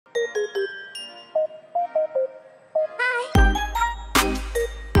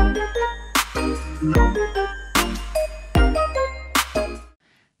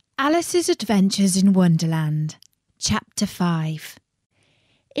Alice's Adventures in Wonderland, Chapter 5.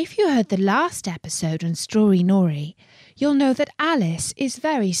 If you heard the last episode on Story Nori, you'll know that Alice is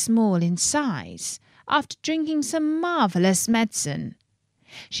very small in size after drinking some marvellous medicine.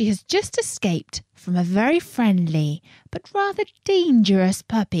 She has just escaped from a very friendly but rather dangerous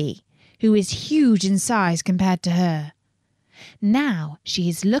puppy who is huge in size compared to her. Now she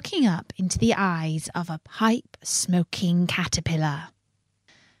is looking up into the eyes of a pipe-smoking caterpillar.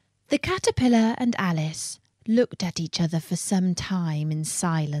 The caterpillar and Alice looked at each other for some time in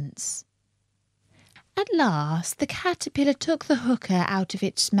silence. At last the caterpillar took the hooker out of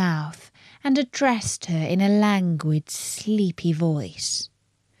its mouth and addressed her in a languid, sleepy voice.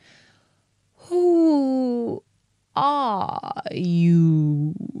 "Who are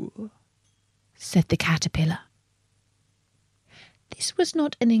you?" said the caterpillar. This was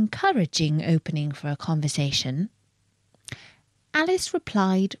not an encouraging opening for a conversation. Alice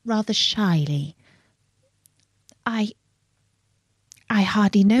replied rather shyly, I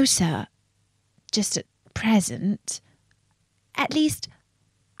hardly know, sir. Just at present. At least,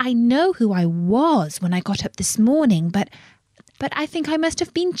 I know who I was when I got up this morning, but I think I must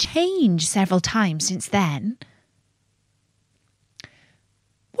have been changed several times since then."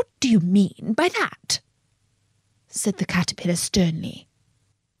 "What do you mean by that?" said the caterpillar sternly.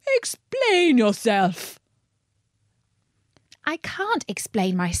 "Explain yourself." "I can't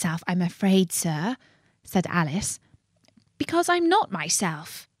explain myself, I'm afraid, sir," said Alice, "because I'm not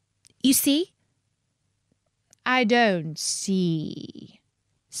myself. You see?" "I don't see,"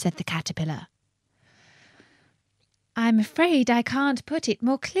 said the caterpillar. "I'm afraid I can't put it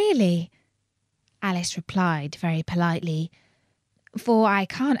more clearly," Alice replied very politely, "for I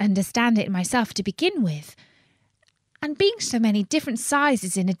can't understand it myself to begin with. And being so many different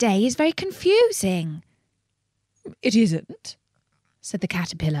sizes in a day is very confusing." "It isn't," said the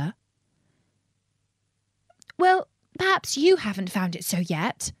caterpillar. "Well, perhaps you haven't found it so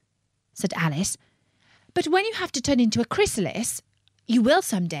yet," said Alice. "But when you have to turn into a chrysalis, you will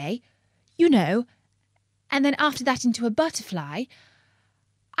some day, you know, and then after that into a butterfly,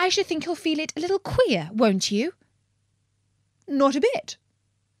 I should think you'll feel it a little queer, won't you?" "Not a bit,"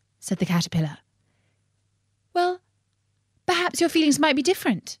 said the caterpillar. "Well, perhaps your feelings might be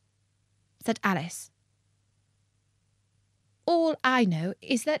different," said Alice. "All I know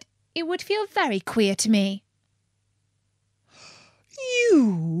is that it would feel very queer to me."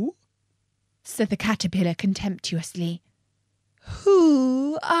 "You?" said the caterpillar contemptuously.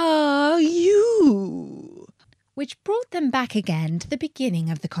 "Who are you?" Which brought them back again to the beginning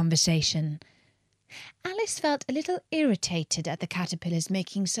of the conversation. Alice felt a little irritated at the caterpillars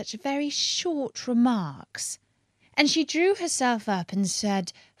making such very short remarks, and she drew herself up and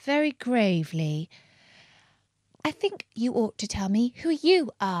said very gravely, "I think you ought to tell me who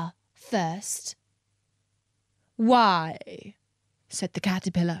you are first." "Why?" said the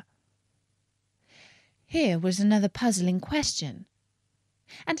caterpillar. Here was another puzzling question,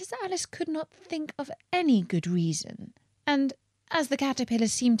 and as Alice could not think of any good reason, and as the caterpillar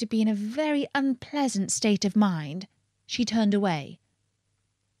seemed to be in a very unpleasant state of mind, she turned away.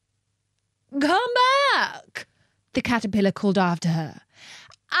 "Come back!" the caterpillar called after her.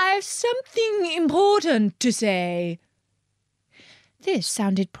 "I've something important to say." This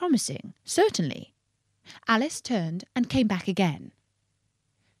sounded promising, certainly. Alice turned and came back again.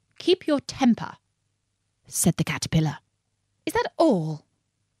 "Keep your temper," said the caterpillar. "Is that all?"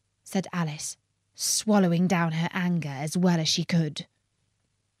 said Alice, swallowing down her anger as well as she could.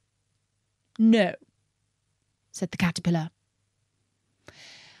 "No," said the caterpillar.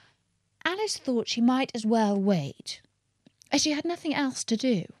 Alice thought she might as well wait, as she had nothing else to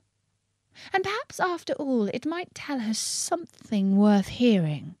do. And perhaps after all it might tell her something worth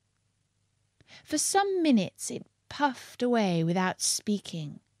hearing. For some minutes it puffed away without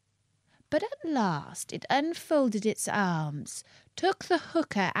speaking, but at last it unfolded its arms, took the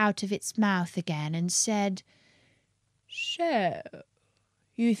hooker out of its mouth again, and said, "So,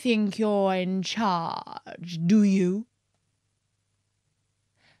 you think you're in charge, do you?"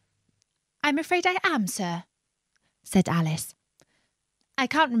 "I'm afraid I am, sir," said Alice. "I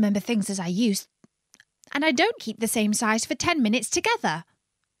can't remember things as I used, and I don't keep the same size for 10 minutes together."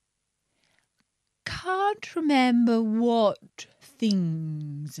 "Can't remember what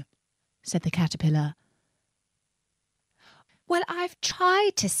things?" said the caterpillar. "Well, I've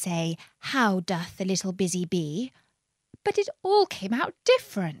tried to say, 'How doth the little busy bee?' but it all came out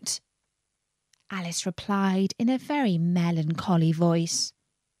different," Alice replied in a very melancholy voice.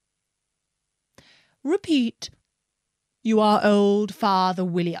 "Repeat, 'You are old Father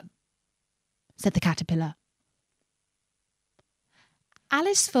William,'" said the caterpillar.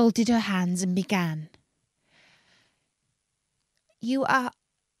 Alice folded her hands and began. "You are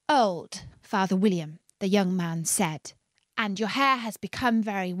old, Father William," the young man said, "and your hair has become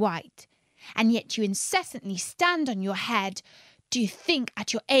very white, and yet you incessantly stand on your head. Do you think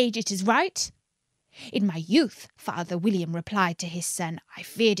at your age it is right?" "In my youth," Father William replied to his son, "I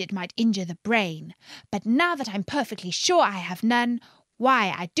feared it might injure the brain, but now that I'm perfectly sure I have none,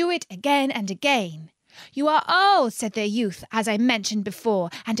 why, I do it again and again." "You are old," said the youth, "as I mentioned before,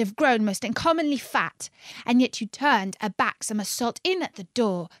 and have grown most uncommonly fat, and yet you turned a backsome assault in at the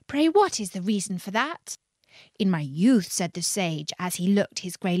door. Pray what is the reason for that?" "In my youth," said the sage, as he looked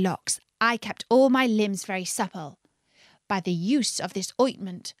his grey locks, "I kept all my limbs very supple. By the use of this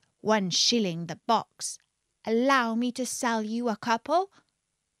ointment, 1 shilling the box. Allow me to sell you a couple."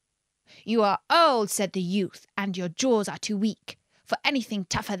 "You are old," said the youth, "and your jaws are too weak for anything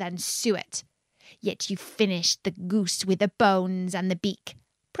tougher than suet. Yet you finished the goose with the bones and the beak.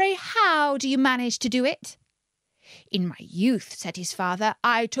 Pray how do you manage to do it?" "In my youth," said his father,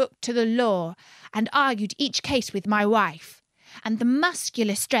 "I took to the law, and argued each case with my wife, and the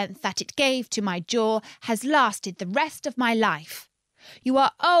muscular strength that it gave to my jaw has lasted the rest of my life." "You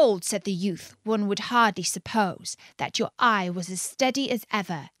are old," said the youth. "One would hardly suppose that your eye was as steady as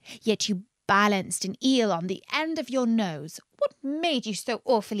ever, yet you balanced an eel on the end of your nose. What made you so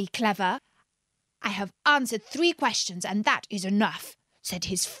awfully clever?" "I have answered 3 questions, and that is enough," said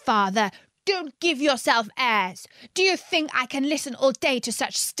his father. "Don't give yourself airs. Do you think I can listen all day to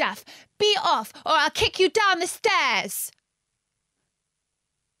such stuff? Be off, or I'll kick you down the stairs."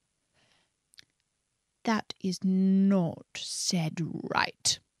 "That is not said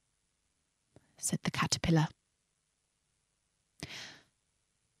right," said the caterpillar.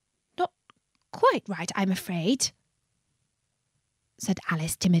 "Not quite right, I'm afraid," said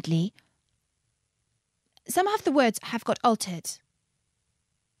Alice timidly. "Some of the words have got altered."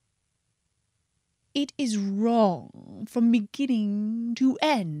 "It is wrong from beginning to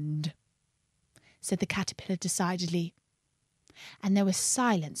end," said the caterpillar decidedly, and there was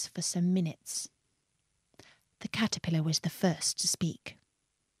silence for some minutes. The caterpillar was the first to speak.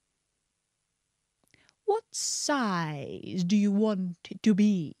 "What size do you want it to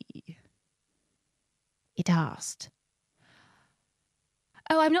be?" it asked.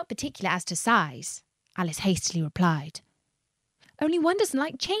 "Oh, I'm not particular as to size," Alice hastily replied. "Only one doesn't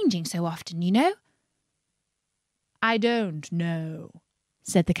like changing so often, you know." "I don't know,"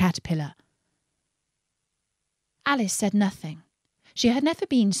 said the caterpillar. Alice said nothing. She had never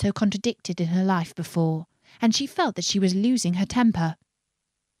been so contradicted in her life before, and she felt that she was losing her temper.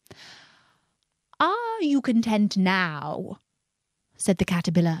 "Are you content now?" said the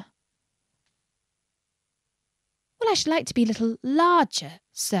caterpillar. "Well, I should like to be a little larger,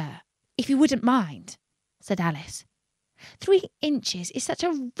 sir, if you wouldn't mind," said Alice. 3 inches is such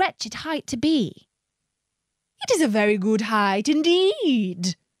a wretched height to be." "It is a very good height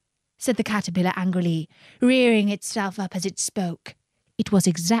indeed," said the caterpillar angrily, rearing itself up as it spoke. It was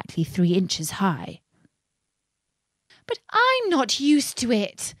exactly 3 inches high. "But I'm not used to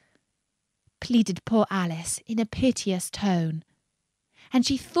it," pleaded poor Alice in a piteous tone, and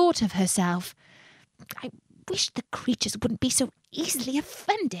she thought of herself, "I wish the creatures wouldn't be so easily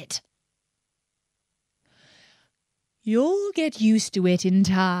offended." "You'll get used to it in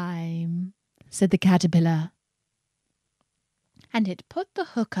time," said the caterpillar. And it put the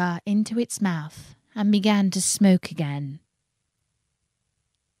hookah into its mouth and began to smoke again.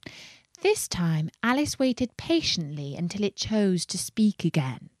 This time Alice waited patiently until it chose to speak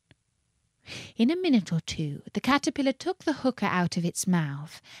again. In a minute or two the caterpillar took the hookah out of its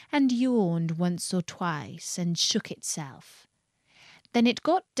mouth and yawned once or twice and shook itself. Then it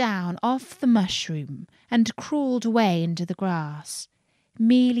got down off the mushroom and crawled away into the grass,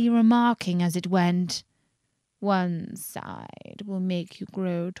 merely remarking as it went, "One side will make you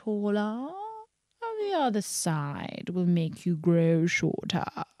grow taller, and the other side will make you grow shorter."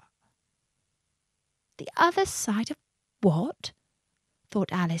 "The other side of what?"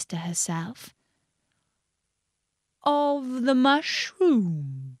 thought Alice to herself. "Of the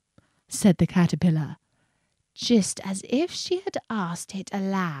mushroom," said the caterpillar, just as if she had asked it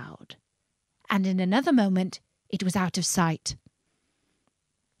aloud, and in another moment it was out of sight.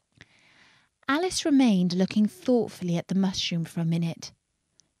 Alice remained looking thoughtfully at the mushroom for a minute,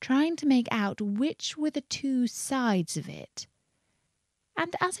 trying to make out which were the 2 sides of it,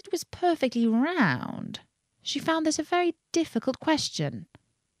 and as it was perfectly round, she found this a very difficult question.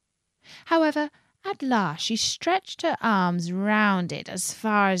 However, at last she stretched her arms round it as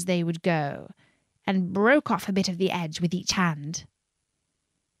far as they would go, and broke off a bit of the edge with each hand.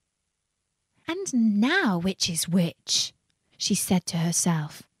 "And now which is which?" she said to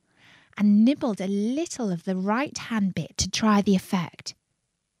herself, and nibbled a little of the right hand bit to try the effect.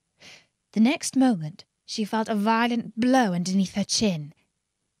 The next moment she felt a violent blow underneath her chin.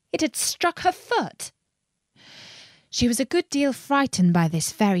 It had struck her foot. She was a good deal frightened by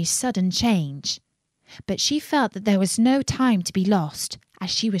this very sudden change, but she felt that there was no time to be lost, as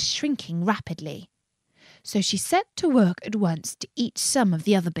she was shrinking rapidly. So she set to work at once to eat some of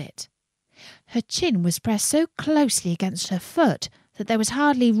the other bit. Her chin was pressed so closely against her foot that there was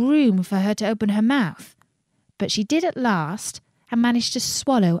hardly room for her to open her mouth, but she did at last, and managed to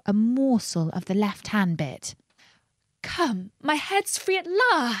swallow a morsel of the left-hand bit. "Come, my head's free at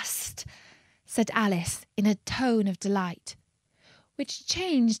last," said Alice in a tone of delight, which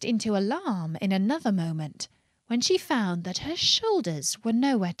changed into alarm in another moment, when she found that her shoulders were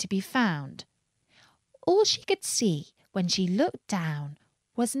nowhere to be found. All she could see when she looked down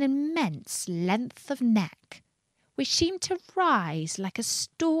was an immense length of neck, which seemed to rise like a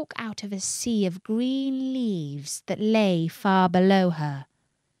stalk out of a sea of green leaves that lay far below her.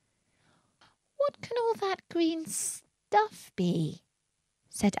 "What can all that green stuff be?"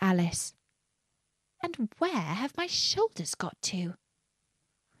 said Alice. "And where have my shoulders got to?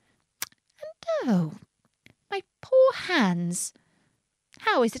 And oh, my poor hands!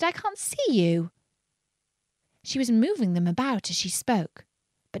 How is it I can't see you?" She was moving them about as she spoke,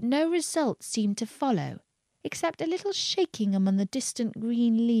 but no result seemed to follow, except a little shaking among the distant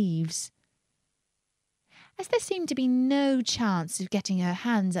green leaves. As there seemed to be no chance of getting her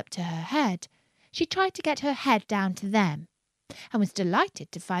hands up to her head, she tried to get her head down to them, and was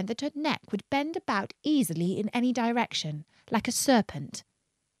delighted to find that her neck would bend about easily in any direction, like a serpent.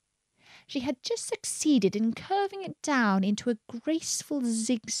 She had just succeeded in curving it down into a graceful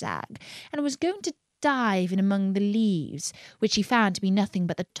zigzag, and was going to dive in among the leaves, which she found to be nothing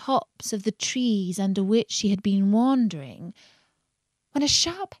but the tops of the trees under which she had been wandering, when a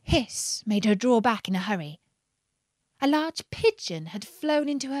sharp hiss made her draw back in a hurry. A large pigeon had flown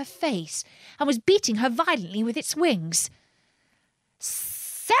into her face and was beating her violently with its wings.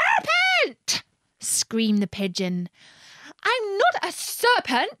 "Serpent!" screamed the pigeon. "I'm not a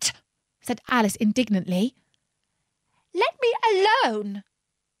serpent," said Alice indignantly. "Let me alone."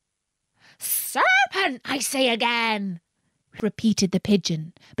 "Serpent, I say again," repeated the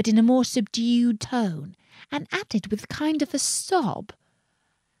pigeon, but in a more subdued tone, and added with a kind of a sob,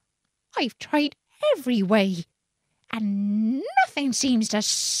 "I've tried every way, and nothing seems to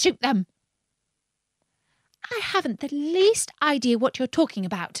suit them." "I haven't the least idea what you're talking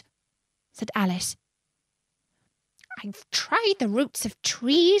about," said Alice. "I've tried the roots of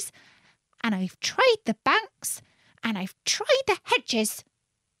trees, and I've tried the banks, and I've tried the hedges,"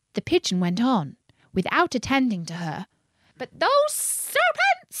 the pigeon went on, without attending to her. "But those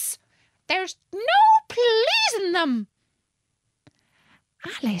serpents, there's no pleasing them."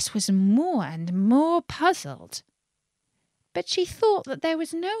 Alice was more and more puzzled, but she thought that there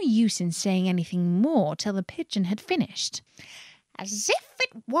was no use in saying anything more till the pigeon had finished. "As if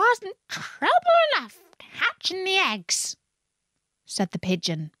it wasn't trouble enough hatching the eggs," said the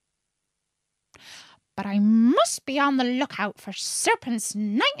pigeon. "But I must be on the lookout for serpents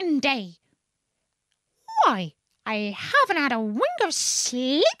night and day. Why, I haven't had a wink of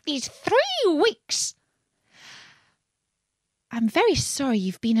sleep these 3 weeks." "I'm very sorry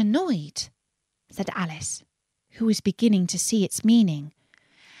you've been annoyed," said Alice, who was beginning to see its meaning.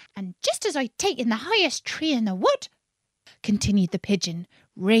 "And just as I'd taken the highest tree in the wood," continued the pigeon,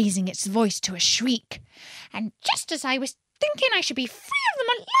 raising its voice to a shriek, "and just as I was thinking I should be free of them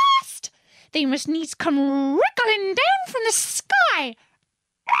at last, they must needs come rickling down from the sky.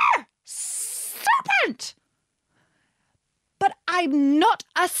 Serpent!" "But I'm not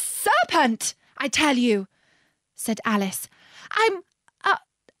a serpent, I tell you," said Alice. I'm a...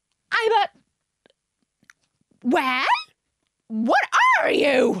 "Well, what are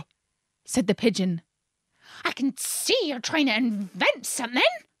you?" said the pigeon. "I can see you're trying to invent something."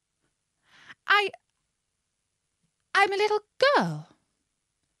 I'm a little girl,"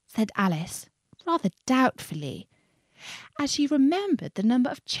 said Alice, rather doubtfully, as she remembered the number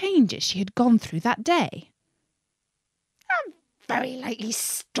of changes she had gone through that day. "A very likely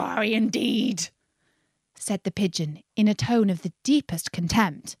story indeed," said the pigeon in a tone of the deepest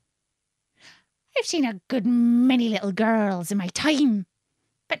contempt. "I've seen a good many little girls in my time,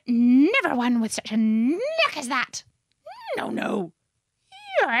 but never one with such a neck as that. No,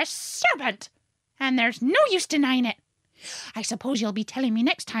 you're a serpent, and there's no use denying it. I suppose you'll be telling me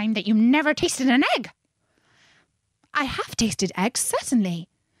next time that you never tasted an egg." "I have tasted eggs, certainly,"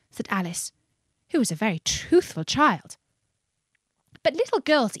 said Alice, who was a very truthful child. But little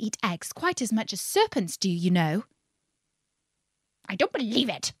girls eat eggs quite as much as serpents do, you know. I don't believe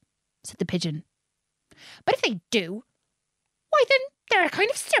it, said the pigeon. But if they do, why then they're a kind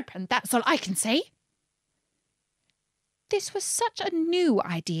of serpent, that's all I can say. This was such a new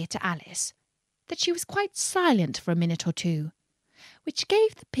idea to Alice that she was quite silent for a minute or two, which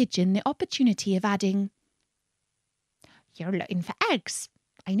gave the pigeon the opportunity of adding, You're looking for eggs.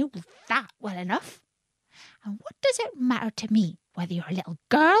 I know that well enough. And what does it matter to me whether you're a little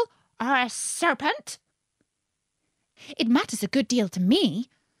girl or a serpent? It matters a good deal to me,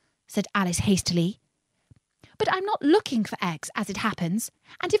 said Alice hastily. But I'm not looking for eggs, as it happens,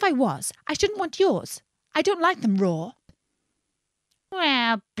 and if I was, I shouldn't want yours. I don't like them raw.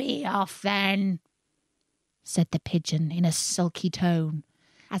 Well, be off then, said the pigeon in a sulky tone,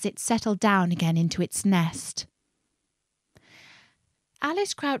 as it settled down again into its nest.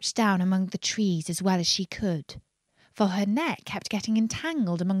 Alice crouched down among the trees as well as she could, for her neck kept getting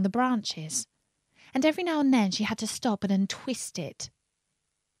entangled among the branches, and every now and then she had to stop and untwist it.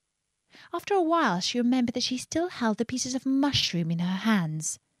 After a while she remembered that she still held the pieces of mushroom in her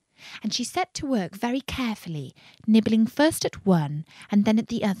hands, and she set to work very carefully, nibbling first at one and then at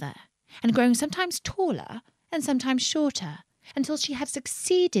the other, and growing sometimes taller and sometimes shorter, until she had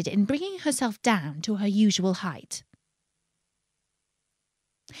succeeded in bringing herself down to her usual height.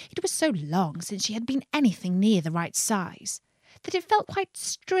 It was so long since she had been anything near the right size that it felt quite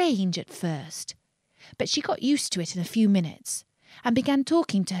strange at first, but she got used to it in a few minutes and began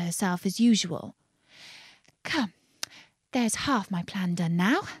talking to herself as usual. Come, there's half my plan done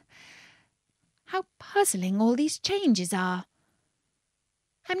now. How puzzling all these changes are.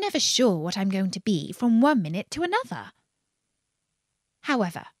 I'm never sure what I'm going to be from one minute to another.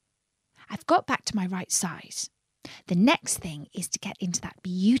 However, I've got back to my right size. The next thing is to get into that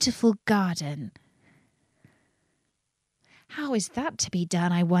beautiful garden. How is that to be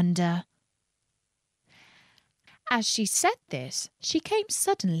done, I wonder? As she said this, she came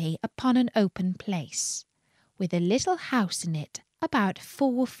suddenly upon an open place, with a little house in it about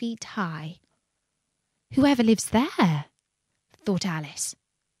 4 feet high. Whoever lives there? Thought Alice.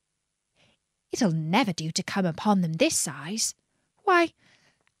 It'll never do to come upon them this size. Why,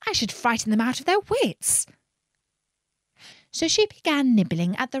 I should frighten them out of their wits. So she began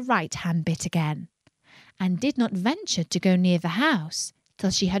nibbling at the right-hand bit again, and did not venture to go near the house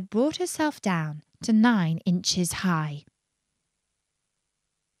till she had brought herself down to 9 inches high.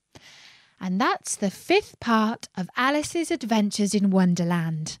 And that's the 5th part of Alice's Adventures in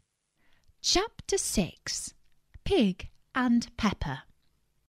Wonderland. Chapter 6. Pig and Pepper.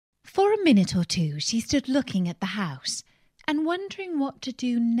 For a minute or two she stood looking at the house and wondering what to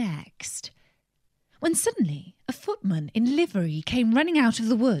do next, when suddenly a footman in livery came running out of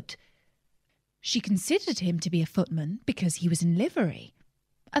the wood. She considered him to be a footman because he was in livery.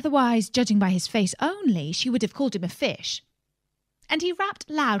 Otherwise, judging by his face only, she would have called him a fish. And he rapped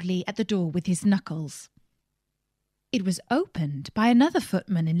loudly at the door with his knuckles. It was opened by another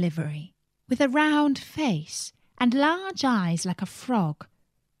footman in livery, with a round face and large eyes like a frog.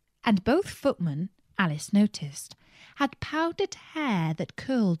 And both footmen, Alice noticed, had powdered hair that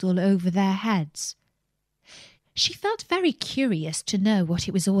curled all over their heads. She felt very curious to know what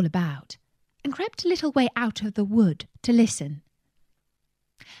it was all about, and crept a little way out of the wood to listen.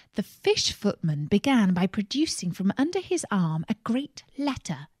 The fish footman began by producing from under his arm a great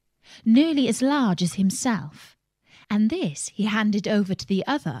letter, nearly as large as himself, and this he handed over to the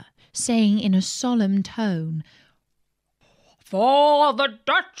other, saying in a solemn tone, For the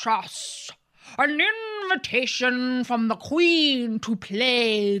Duchess, an invitation from the Queen to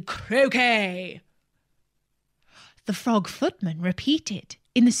play croquet. The frog footman repeated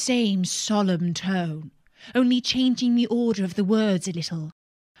in the same solemn tone, only changing the order of the words a little.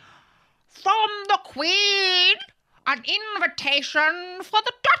 From the Queen, an invitation for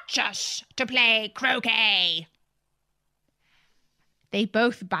the Duchess to play croquet. They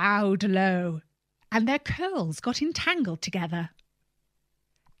both bowed low, and their curls got entangled together.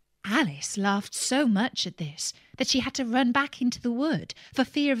 Alice laughed so much at this that she had to run back into the wood for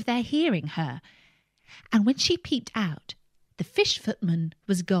fear of their hearing her, and when she peeped out, the fish footman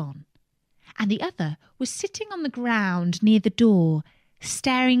was gone, and the other was sitting on the ground near the door,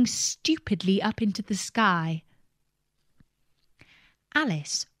 staring stupidly up into the sky.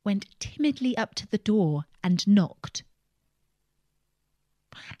 Alice went timidly up to the door and knocked.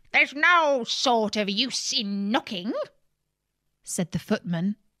 There's no sort of use in knocking, said the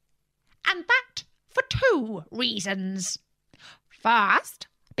footman, and that for 2 reasons. First,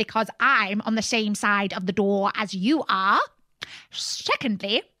 because I'm on the same side of the door as you are.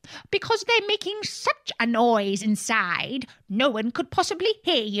 Secondly, Because they're making such a noise inside, no one could possibly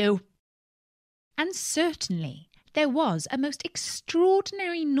hear you. And certainly there was a most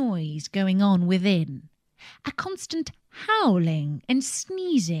extraordinary noise going on within, a constant howling and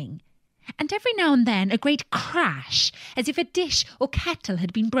sneezing, and every now and then a great crash, as if a dish or kettle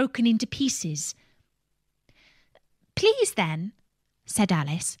had been broken into pieces. "Please then," said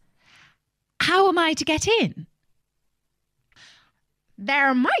Alice, "how am I to get in?"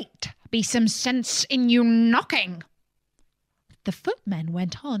 "There might be some sense in you knocking," the footman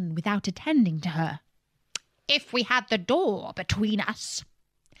went on without attending to her, "if we had the door between us.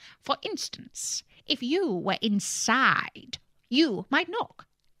 For instance, if you were inside, you might knock,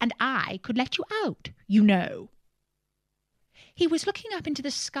 and I could let you out, you know." He was looking up into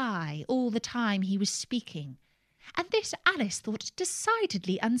the sky all the time he was speaking, and this Alice thought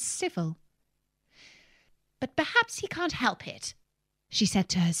decidedly uncivil. "But perhaps he can't help it," she said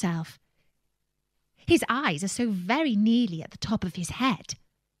to herself. "His eyes are so very nearly at the top of his head.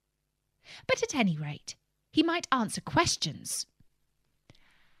 But at any rate, he might answer questions."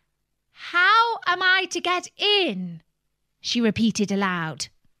 "How am I to get in?" she repeated aloud.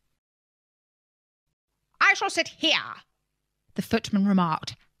 "I shall sit here," the footman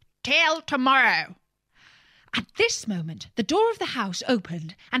remarked, "till tomorrow." At this moment the door of the house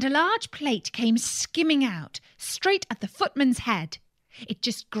opened and a large plate came skimming out, straight at the footman's head. It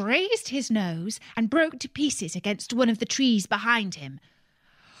just grazed his nose and broke to pieces against one of the trees behind him.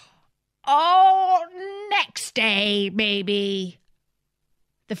 "Oh, next day, maybe,"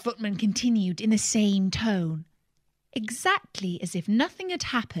 the footman continued in the same tone, exactly as if nothing had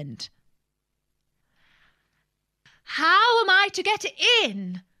happened. "How am I to get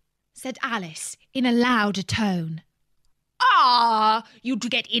in?" said Alice in a louder tone. "Are you to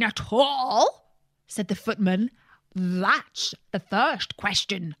get in at all?" said the footman. "That's the first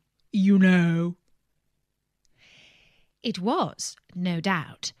question, you know." It was, no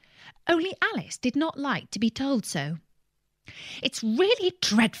doubt, only Alice did not like to be told so. "It's really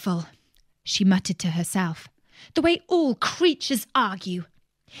dreadful," she muttered to herself, "the way all creatures argue.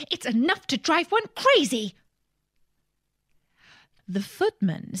 It's enough to drive one crazy." The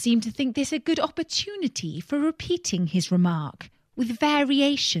footman seemed to think this a good opportunity for repeating his remark, with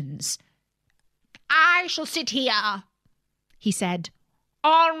variations. "I shall sit here," he said,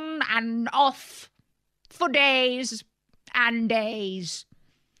 "on and off, for days and days."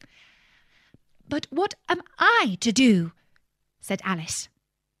 "But what am I to do?" said Alice.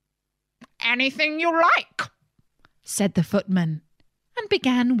 "Anything you like," said the footman, and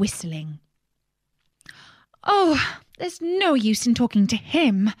began whistling. "Oh, there's no use in talking to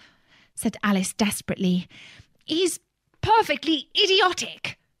him," said Alice desperately. "He's perfectly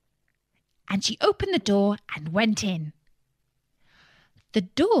idiotic." And she opened the door and went in. The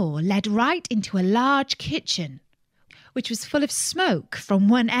door led right into a large kitchen, which was full of smoke from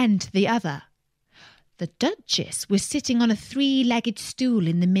one end to the other. The Duchess was sitting on a three-legged stool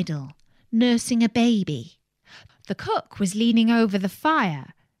in the middle, nursing a baby. The cook was leaning over the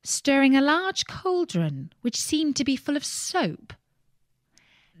fire, stirring a large cauldron which seemed to be full of soap.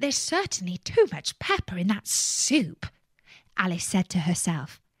 "There's certainly too much pepper in that soup," Alice said to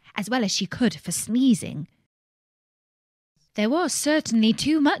herself, as well as she could for sneezing. There was certainly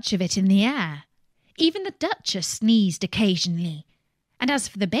too much of it in the air. Even the Duchess sneezed occasionally, and as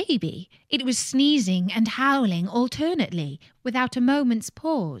for the baby, it was sneezing and howling alternately, without a moment's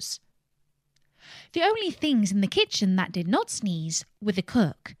pause. The only things in the kitchen that did not sneeze were the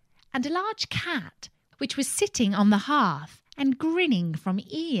cook and a large cat, which was sitting on the hearth and grinning from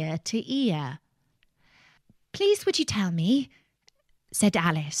ear to ear. "Please would you tell me," said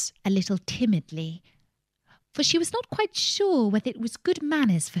Alice, a little timidly, for she was not quite sure whether it was good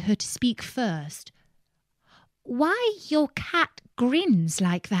manners for her to speak first, "why your cat grins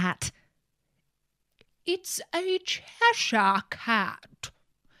like that?" "It's a Cheshire cat,"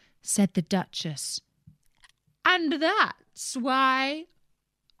 said the Duchess, "and that's why—"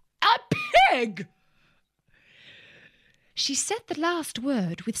 "A pig!" She said the last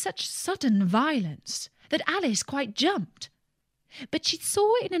word with such sudden violence that Alice quite jumped. But she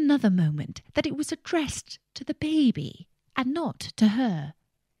saw in another moment that it was addressed to the baby and not to her.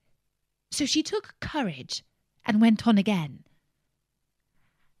 So she took courage and went on again.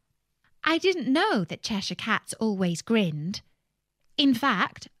 "I didn't know that Cheshire cats always grinned. In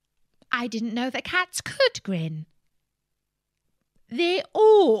fact, I didn't know that cats could grin." "They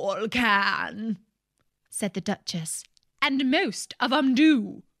all can," said the Duchess, "and most of 'em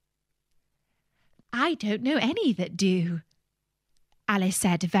do." "I don't know any that do," Alice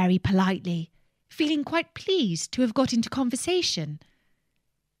said very politely, feeling quite pleased to have got into conversation.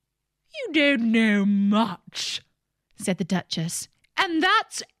 don't know much," said the Duchess, "and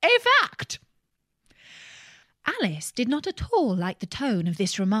that's a fact." Alice did not at all like the tone of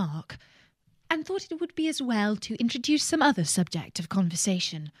this remark, and thought it would be as well to introduce some other subject of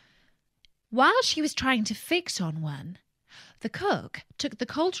conversation. While she was trying to fix on one, the cook took the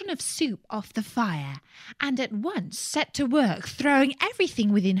cauldron of soup off the fire and at once set to work throwing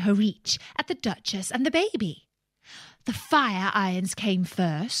everything within her reach at the Duchess and the baby. The fire irons came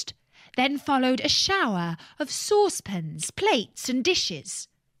first, then followed a shower of saucepans, plates and dishes.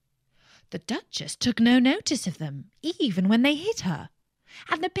 The Duchess took no notice of them, even when they hit her,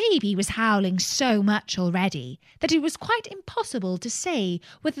 and the baby was howling so much already that it was quite impossible to say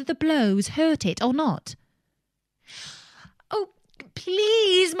whether the blows hurt it or not. "Oh,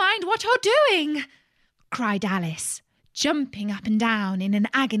 please mind what you're doing," cried Alice, jumping up and down in an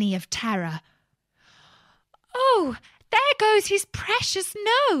agony of terror. "Oh, there goes his precious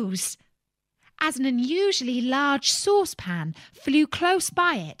nose," as an unusually large saucepan flew close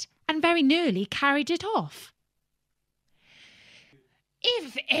by it and very nearly carried it off.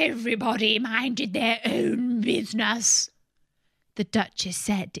 "If everybody minded their own business," the Duchess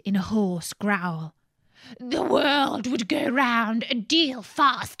said in a hoarse growl, "the world would go round a deal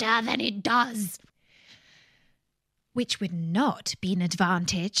faster than it does." "Which would not be an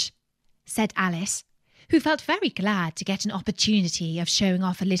advantage," said Alice, who felt very glad to get an opportunity of showing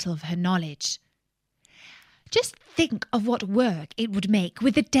off a little of her knowledge. "Just think of what work it would make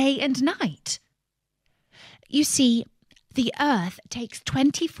with the day and night. You see, the earth takes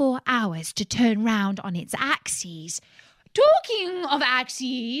 24 hours to turn round on its axes." "Talking of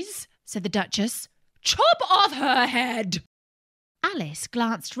axes," said the Duchess, "chop off her head." Alice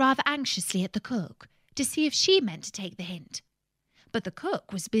glanced rather anxiously at the cook to see if she meant to take the hint, but the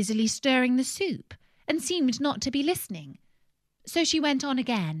cook was busily stirring the soup and seemed not to be listening. So she went on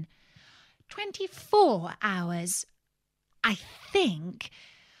again. 24 hours, I think.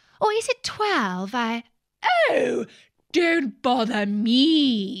 Or is it 12? "Oh, don't bother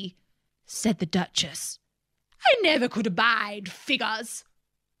me," said the Duchess. "I never could abide figures."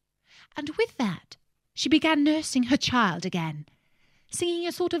 And with that, she began nursing her child again, singing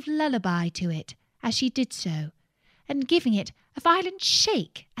a sort of lullaby to it as she did so, and giving it a violent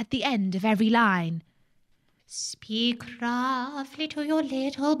shake at the end of every line. "Speak roughly to your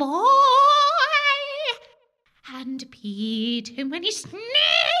little boy, and beat him when he sneezes.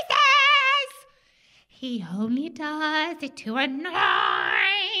 He only does it to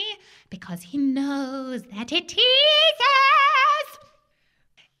annoy, because he knows that it teases."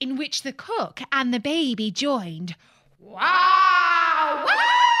 In which the cook and the baby joined. "Wow!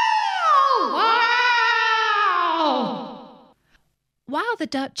 Wow! Wow!" While the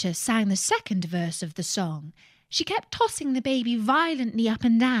Duchess sang the second verse of the song, she kept tossing the baby violently up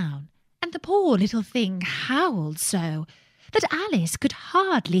and down, and the poor little thing howled so that Alice could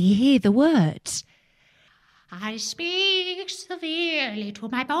hardly hear the words. "I speak severely to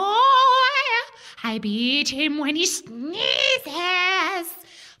my boy. I beat him when he sneezes,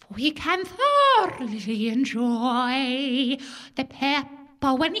 for he can thoroughly enjoy the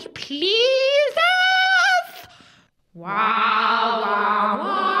pepper when he pleases. Wow, wow,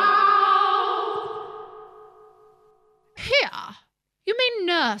 wow." "Here, you may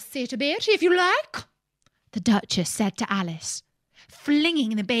nurse it a bit if you like," the Duchess said to Alice,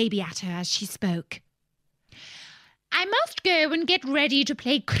 flinging the baby at her as she spoke. "I must go and get ready to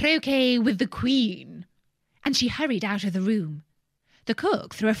play croquet with the Queen." And she hurried out of the room. The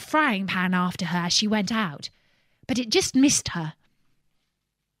cook threw a frying pan after her as she went out, but it just missed her.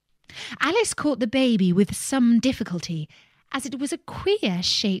 Alice caught the baby with some difficulty, as it was a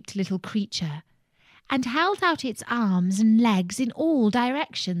queer-shaped little creature, and held out its arms and legs in all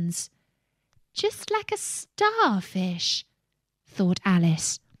directions. "Just like a starfish," thought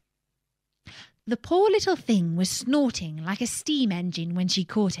Alice. The poor little thing was snorting like a steam engine when she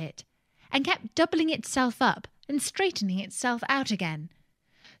caught it, and kept doubling itself up and straightening itself out again,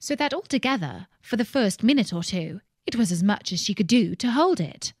 so that altogether, for the first minute or two, it was as much as she could do to hold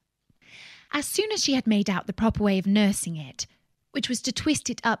it. As soon as she had made out the proper way of nursing it, which was to twist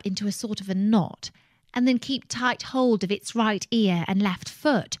it up into a sort of a knot, and then keep tight hold of its right ear and left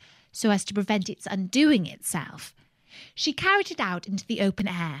foot so as to prevent its undoing itself, she carried it out into the open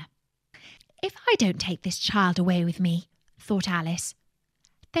air. "If I don't take this child away with me," thought Alice,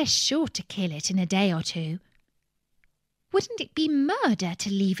 "they're sure to kill it in a day or two. Wouldn't it be murder to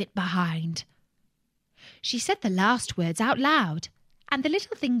leave it behind?" She said the last words out loud, and the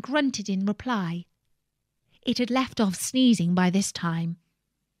little thing grunted in reply. It had left off sneezing by this time.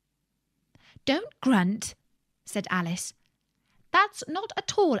 "Don't grunt," said Alice. That's not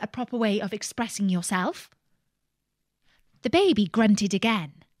at all a proper way of expressing yourself." The baby grunted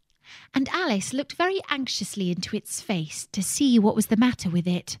again, and Alice looked very anxiously into its face to see what was the matter with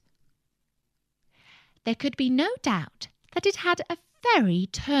it. There could be no doubt that it had a very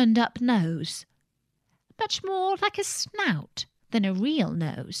turned-up nose, much more like a snout than a real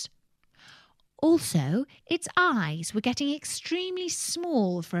nose. Also, its eyes were getting extremely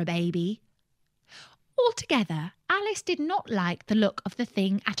small for a baby. Altogether, Alice did not like the look of the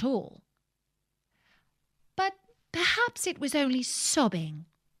thing at all. But perhaps it was only sobbing,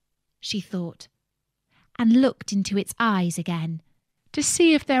 she thought, and looked into its eyes again to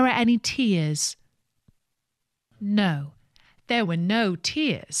see if there were any tears. No, there were no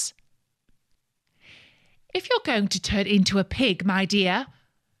tears. "If you're going to turn into a pig, my dear,"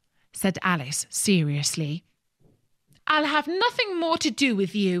 said Alice seriously, "I'll have nothing more to do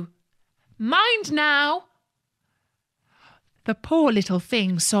with you. Mind now." The poor little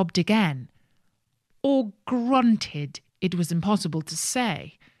thing sobbed again, or grunted, it was impossible to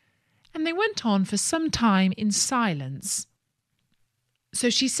say, and they went on for some time in silence. So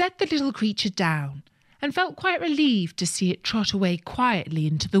she set the little creature down and felt quite relieved to see it trot away quietly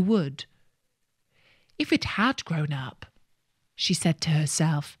into the wood. If it had grown up, she said to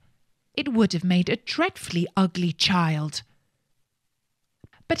herself, it would have made a dreadfully ugly child.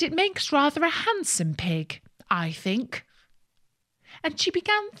 But it makes rather a handsome pig, I think. And she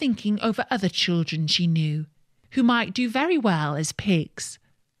began thinking over other children she knew, who might do very well as pigs,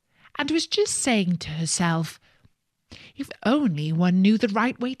 and was just saying to herself, if only one knew the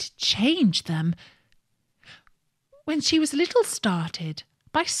right way to change them, when she was a little startled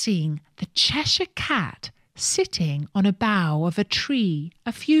by seeing the Cheshire Cat sitting on a bough of a tree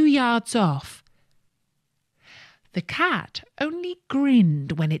a few yards off. The cat only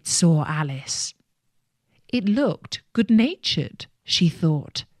grinned when it saw Alice. It looked good-natured, she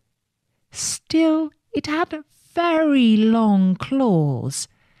thought. Still, it had very long claws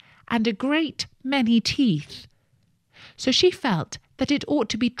and a great many teeth, so she felt that it ought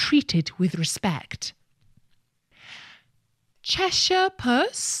to be treated with respect. "Cheshire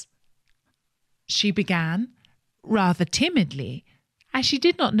Puss?" she began, rather timidly, as she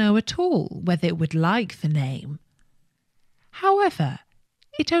did not know at all whether it would like the name. However,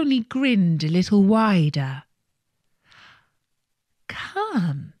 it only grinned a little wider.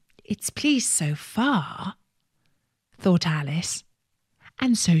 "Come, it's pleased so far," thought Alice,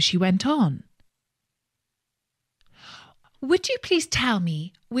 and so she went on. "Would you please tell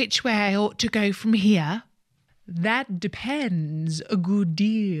me which way I ought to go from here?" "That depends a good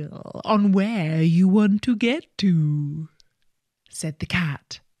deal on where you want to get to," said the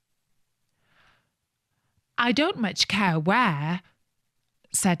cat. "I don't much care where,"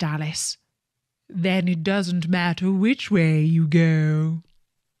 said Alice. "Then it doesn't matter which way you go,"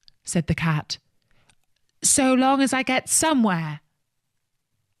 said the cat. "So long as I get somewhere,"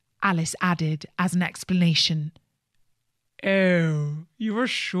 Alice added as an explanation. "Oh, you are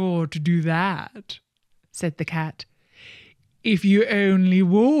sure to do that," said the cat, "if you only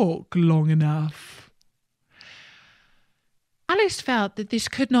walk long enough." Alice felt that this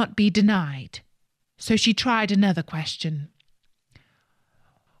could not be denied, so she tried another question.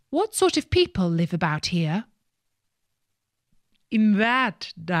 "What sort of people live about here?" "In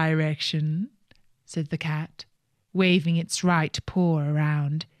that direction," said the cat, waving its right paw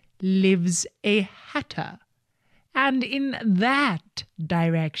around, "lives a hatter, and in that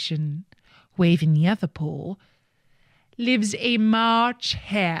direction," waving the other paw, "lives a March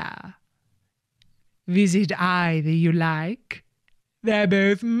hare. Visit either you like. They're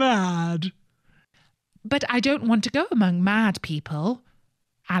both mad." "But I don't want to go among mad people,"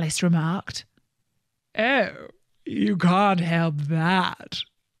 Alice remarked. "Oh, you can't help that,"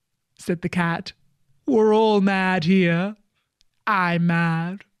 said the cat. "We're all mad here. I'm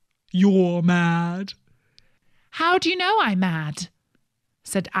mad. You're mad." "How do you know I'm mad?"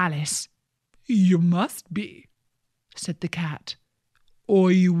 said Alice. "You must be," said the cat,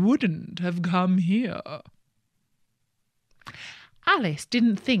 "or you wouldn't have come here." Alice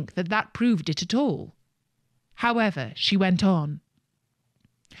didn't think that proved it at all. However, she went on.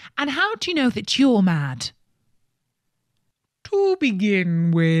 "And how do you know that you're mad?" "To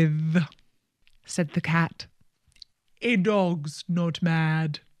begin with," said the cat, "a dog's not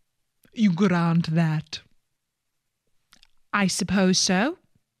mad. You grant that?" "I suppose so,"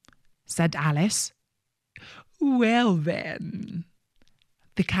 said Alice. "Well then,"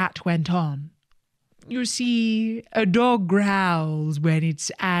 the cat went on, "you see, a dog growls when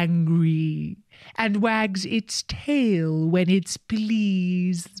it's angry and wags its tail when it's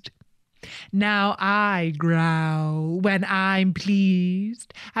pleased. Now I growl when I'm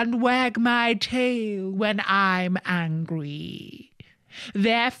pleased and wag my tail when I'm angry.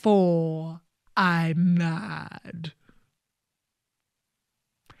 Therefore, I'm mad.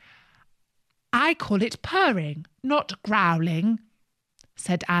 I call it purring, not growling,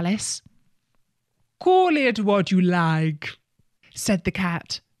 said Alice. Call it what you like, said the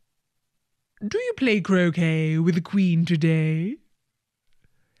cat. Do you play croquet with the Queen today?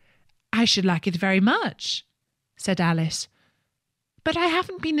 I should like it very much, said Alice, but I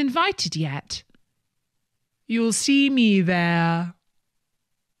haven't been invited yet. You'll see me there,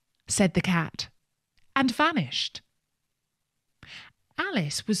 said the cat, and vanished.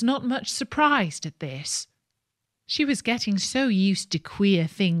 Alice was not much surprised at this. She was getting so used to queer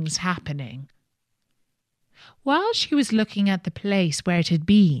things happening. While she was looking at the place where it had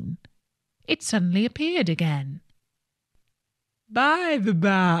been, it suddenly appeared again. By the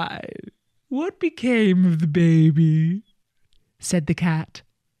by, what became of the baby? Said the cat.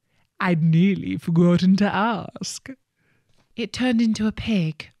 I'd nearly forgotten to ask. It turned into a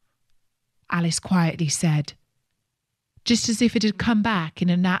pig, Alice quietly said, just as if it had come back in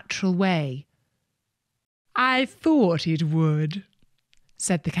a natural way. I thought it would,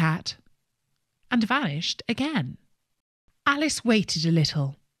 said the cat, and vanished again. Alice waited a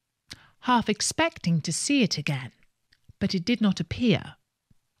little, half expecting to see it again, but it did not appear,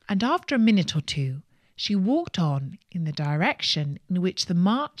 and after a minute or two she walked on in the direction in which the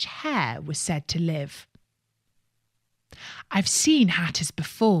March Hare was said to live. I've seen hatters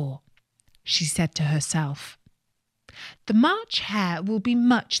before, she said to herself. The March Hare will be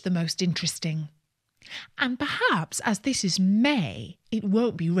much the most interesting, and perhaps as this is May, it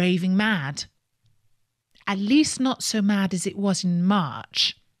won't be raving mad. At least not so mad as it was in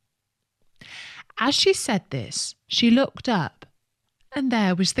March. As she said this, she looked up, and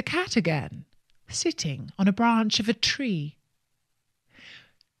there was the cat again, sitting on a branch of a tree.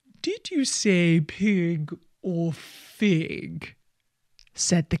 Did you say pig or fig?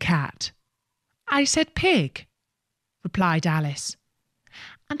 Said the cat. I said pig, replied Alice.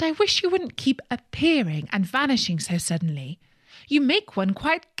 And I wish you wouldn't keep appearing and vanishing so suddenly. You make one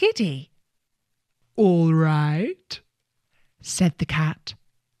quite giddy. All right, said the cat.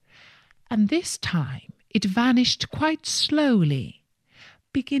 And this time it vanished quite slowly,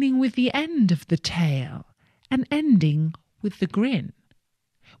 beginning with the end of the tail and ending with the grin,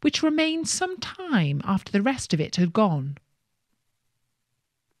 which remained some time after the rest of it had gone.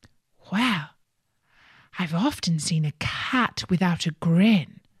 Well, I've often seen a cat without a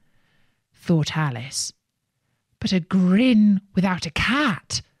grin, thought Alice, but a grin without a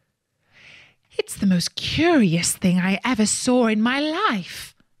cat. It's the most curious thing I ever saw in my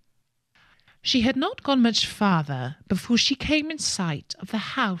life. She had not gone much farther before she came in sight of the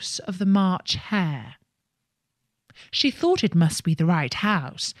house of the March Hare. She thought it must be the right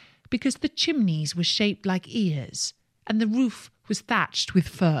house, because the chimneys were shaped like ears, and the roof was thatched with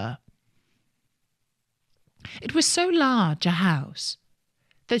fur. It was so large a house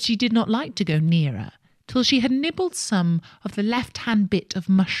that she did not like to go nearer till she had nibbled some of the left-hand bit of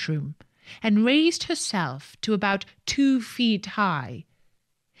mushroom and raised herself to about 2 feet high.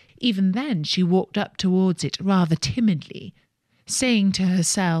 Even then she walked up towards it rather timidly, saying to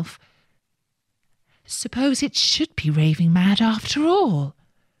herself, Suppose it should be raving mad after all.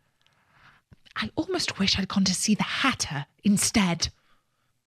 I almost wish I'd gone to see the Hatter instead.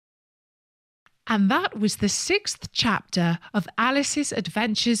 And that was the 6th chapter of Alice's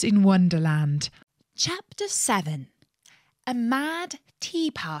Adventures in Wonderland. Chapter 7. A Mad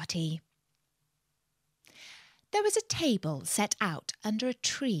Tea Party. There was a table set out under a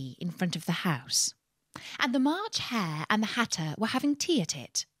tree in front of the house, and the March Hare and the Hatter were having tea at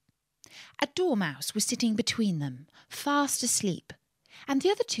it. A dormouse was sitting between them, fast asleep, and the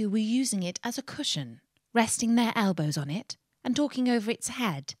other two were using it as a cushion, resting their elbows on it and talking over its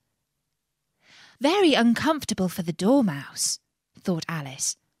head. Very uncomfortable for the dormouse, thought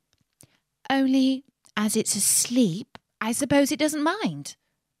Alice. Only, as it's asleep, I suppose it doesn't mind.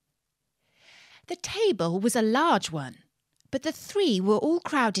 The table was a large one, but the three were all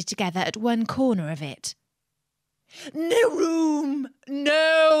crowded together at one corner of it. No room!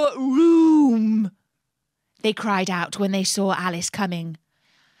 No room! They cried out when they saw Alice coming.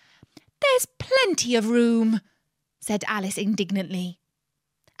 There's plenty of room, said Alice indignantly,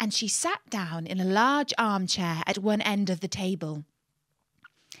 and she sat down in a large armchair at one end of the table.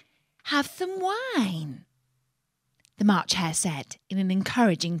 Have some wine, the March Hare said in an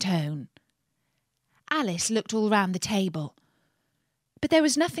encouraging tone. Alice looked all round the table, but there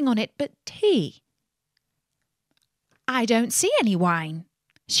was nothing on it but tea. I don't see any wine,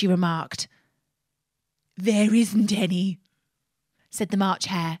 she remarked. "There isn't any," said the March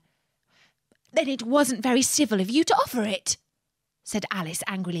Hare. "Then it wasn't very civil of you to offer it," said Alice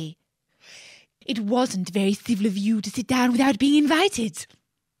angrily. "It wasn't very civil of you to sit down without being invited,"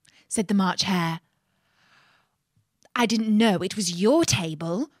 said the March Hare. "I didn't know it was your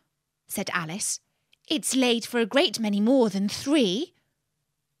table," said Alice. "It's laid for a great many more than 3.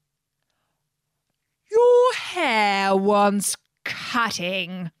 "Your hair wants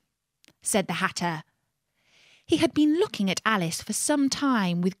cutting," said the Hatter. He had been looking at Alice for some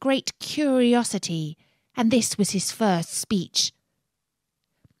time with great curiosity, and this was his first speech.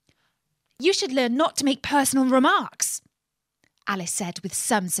 "You should learn not to make personal remarks," Alice said with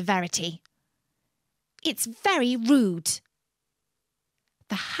some severity. "It's very rude."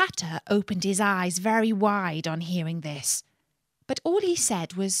 The Hatter opened his eyes very wide on hearing this, but all he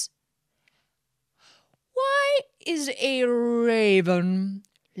said was, "Why is a raven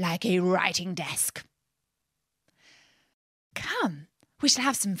like a writing desk?" "Come, we shall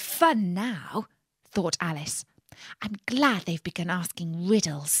have some fun now," thought Alice. "I'm glad they've begun asking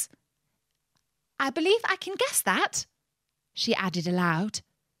riddles. I believe I can guess that," she added aloud.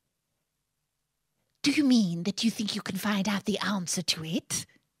 "Do you mean that you think you can find out the answer to it?"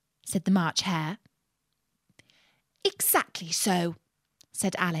 said the March Hare. "Exactly so,"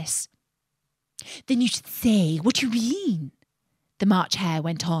 said Alice. "Then you should say what you mean," the March Hare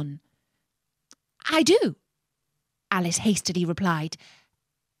went on. "I do," Alice hastily replied.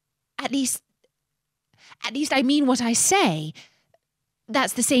 At least I mean what I say.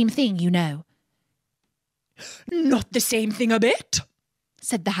 That's the same thing, you know." "Not the same thing a bit,"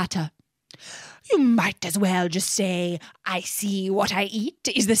 said the Hatter. "You might as well just say, 'I see what I eat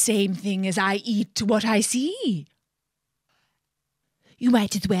is the same thing as I eat what I see.'" "You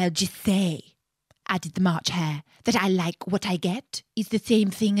might as well just say," added the March Hare, "that I like what I get is the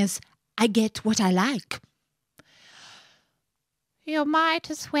same thing as I get what I like." "You might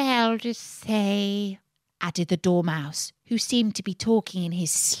as well just say," added the Dormouse, who seemed to be talking in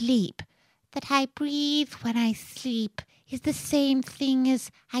his sleep, "that I breathe when I sleep is the same thing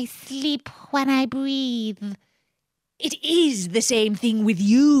as I sleep when I breathe." "It is the same thing with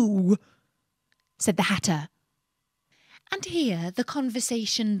you," said the Hatter. And here the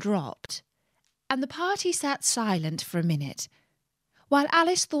conversation dropped, and the party sat silent for a minute, while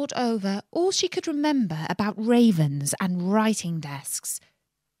Alice thought over all she could remember about ravens and writing desks,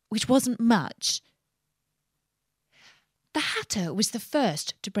 which wasn't much. The Hatter was the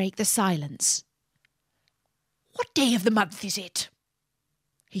first to break the silence. "What day of the month is it?"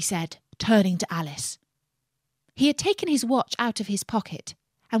 he said, turning to Alice. He had taken his watch out of his pocket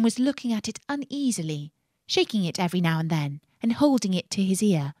and was looking at it uneasily, shaking it every now and then and holding it to his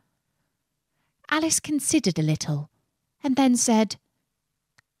ear. Alice considered a little and then said,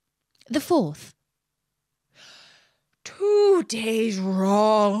 "The 4th. "2 days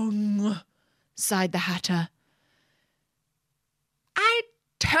wrong," sighed the Hatter. "I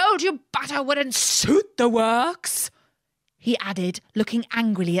told you butter wouldn't suit the works," he added, looking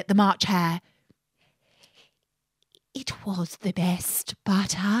angrily at the March Hare. "It was the best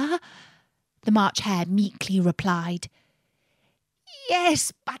butter," the March Hare meekly replied.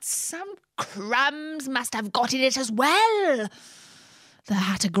 "Yes, but some crumbs must have got in it as well," the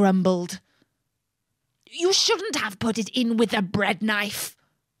Hatter grumbled. "You shouldn't have put it in with a bread knife."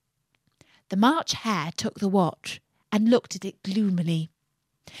 The March Hare took the watch and looked at it gloomily.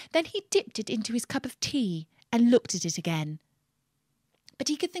 Then he dipped it into his cup of tea and looked at it again. But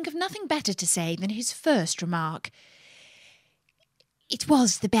he could think of nothing better to say than his first remark. "It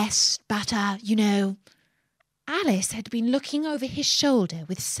was the best butter, you know." Alice had been looking over his shoulder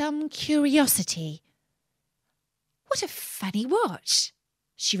with some curiosity. "What a funny watch,"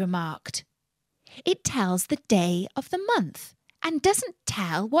 she remarked. "It tells the day of the month and doesn't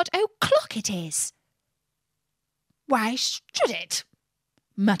tell what o'clock it is." "Why should it?"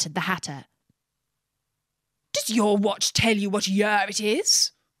 muttered the Hatter. "Does your watch tell you what year it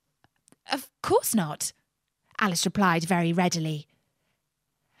is?" "Of course not," Alice replied very readily.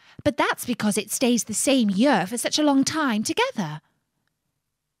 "But that's because it stays the same year for such a long time together."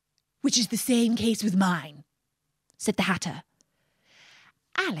 "Which is the same case with mine," said the Hatter.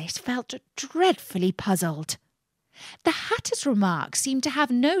 Alice felt dreadfully puzzled. The Hatter's remark seemed to have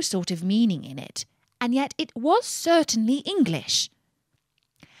no sort of meaning in it, and yet it was certainly English.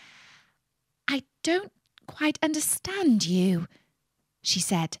 "I don't quite understand you," she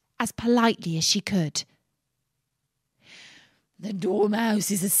said, as politely as she could. "The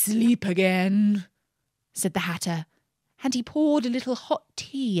Dormouse is asleep again," said the Hatter, and he poured a little hot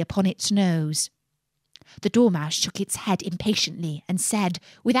tea upon its nose. The Dormouse shook its head impatiently and said,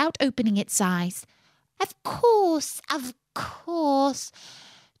 without opening its eyes, Of course.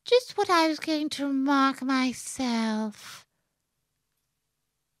 Just what I was going to remark myself.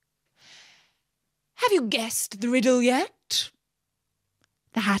 Have you guessed the riddle yet?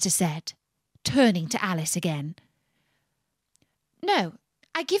 The Hatter said, turning to Alice again. No,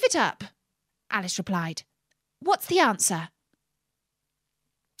 I give it up, Alice replied. What's the answer?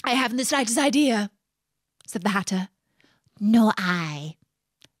 I haven't the slightest idea, said the Hatter. Nor I,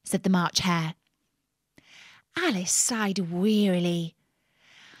 said the March Hare. Alice sighed wearily.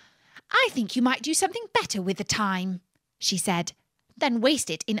 I think you might do something better with the time, she said, than waste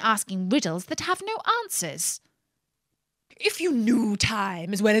it in asking riddles that have no answers. If you knew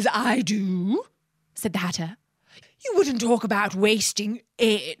time as well as I do, said the Hatter, you wouldn't talk about wasting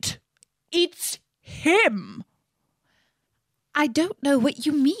it. It's him. I don't know what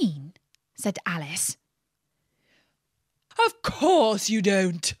you mean, said Alice. Of course you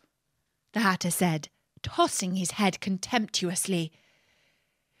don't, the Hatter said, tossing his head contemptuously.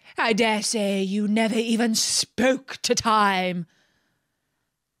 I dare say you never even spoke to time.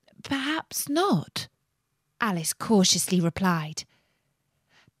 Perhaps not, Alice cautiously replied.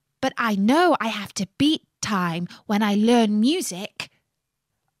 But I know I have to beat time when I learn music.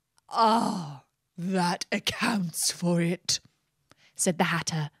 Ah, that accounts for it, said the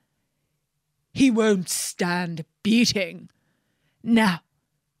Hatter. He won't stand beating. Now,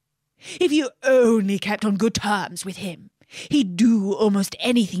 if you only kept on good terms with him, he'd do almost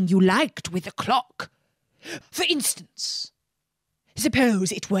anything you liked with the clock. For instance,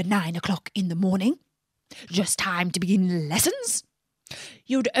 suppose it were 9 o'clock in the morning, just time to begin lessons.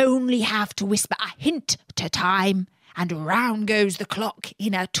 You'd only have to whisper a hint to time, and round goes the clock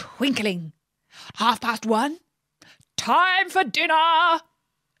in a twinkling. 1:30, time for dinner.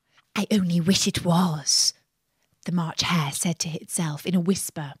 I only wish it was, the March Hare said to itself in a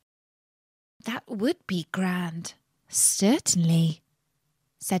whisper. That would be grand, certainly,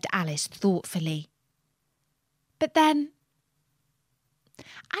 said Alice thoughtfully. But then,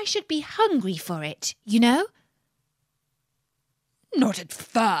 I should be hungry for it, you know. Not at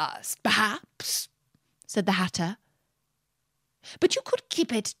first, perhaps, said the Hatter. But you could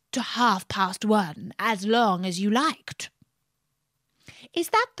keep it to 1:30 as long as you liked. Is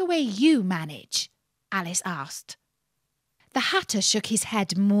that the way you manage? Alice asked. The Hatter shook his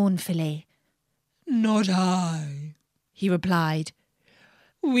head mournfully. Not I, he replied.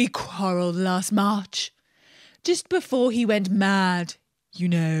 We quarrelled last March, just before he went mad, you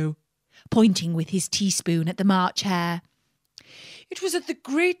know, pointing with his teaspoon at the March Hare. It was at the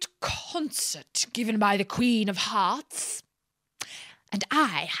great concert given by the Queen of Hearts, and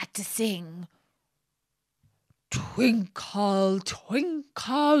I had to sing, Twinkle,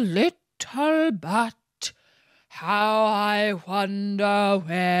 twinkle, little bat, how I wonder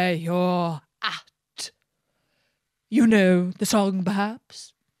where you're at. You know the song,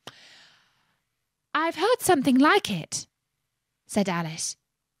 perhaps? I've heard something like it, said Alice.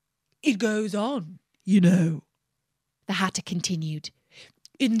 It goes on, you know, the Hatter continued,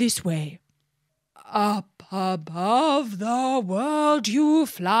 in this way. Up above the world you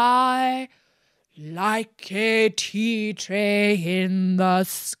fly, like a tea tray in the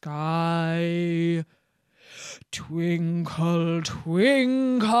sky. Twinkle,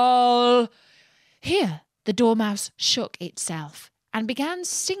 twinkle. Here the Dormouse shook itself and began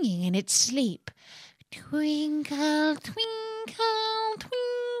singing in its sleep. Twinkle, twinkle,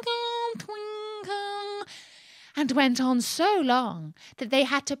 twinkle, twinkle, and went on so long that they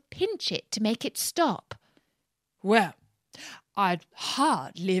had to pinch it to make it stop. Well, I'd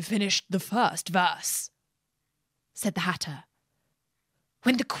hardly finished the first verse, said the Hatter,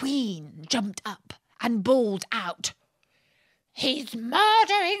 when the Queen jumped up and bawled out, He's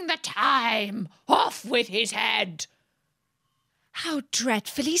murdering the time! Off with his head! How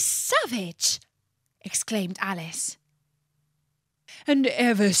dreadfully savage! Exclaimed Alice. And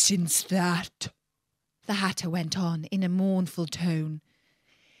ever since that, the Hatter went on in a mournful tone,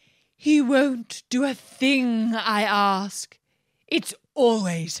 he won't do a thing I ask. It's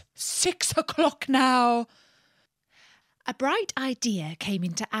always 6 o'clock now. A bright idea came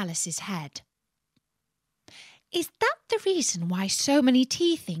into Alice's head. Is that the reason why so many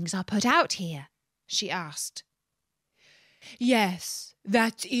tea things are put out here? She asked. Yes,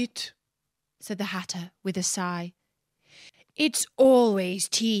 that's it, said the Hatter with a sigh. It's always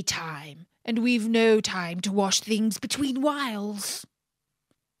tea time, and we've no time to wash things between whiles.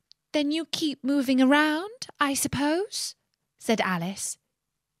 Then you keep moving around, I suppose, said Alice.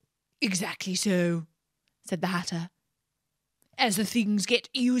 Exactly so, said the Hatter, as the things get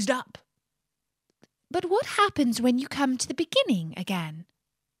used up. But what happens when you come to the beginning again?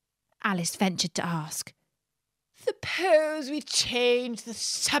 Alice ventured to ask. Suppose we change the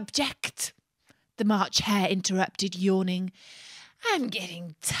subject, the March Hare interrupted, yawning. I'm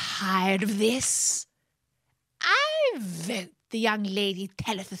getting tired of this. I vote the young lady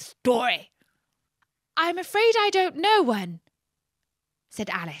telleth a story. I'm afraid I don't know one, said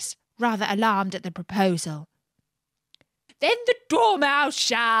Alice, rather alarmed at the proposal. Then the Dormouse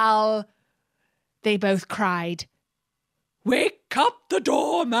shall, they both cried. Wake up the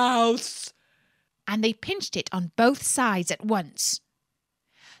Dormouse! And they pinched it on both sides at once.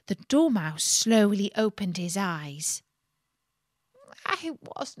 The Dormouse slowly opened his eyes. I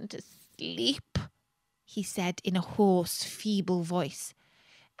wasn't asleep, he said in a hoarse, feeble voice.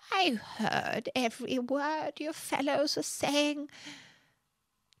 I heard every word you fellows were saying.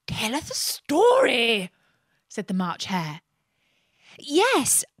 Tell us a story, said the March Hare.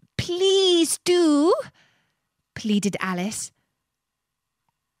 Yes, please do, pleaded Alice.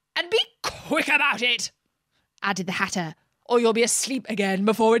 And be quick about it, added the Hatter, or you'll be asleep again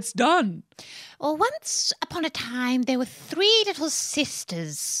before it's done. Well, once upon a time there were 3 little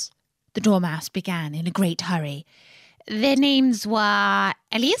sisters, the Dormouse began in a great hurry. Their names were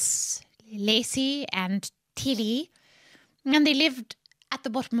Alice, Lacey and Tilly, and they lived at the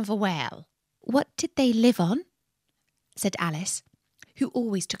bottom of a well. What did they live on? Said Alice, who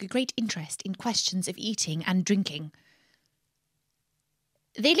always took a great interest in questions of eating and drinking.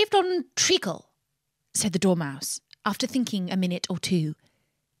 They lived on treacle, said the Dormouse, after thinking a minute or two.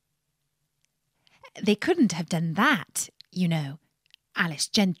 They couldn't have done that, you know, Alice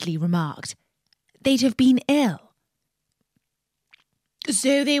gently remarked. They'd have been ill.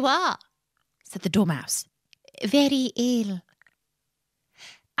 So they were, said the Dormouse. Very ill.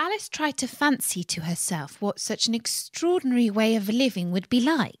 Alice tried to fancy to herself what such an extraordinary way of living would be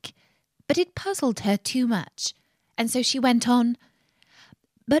like, but it puzzled her too much, and so she went on.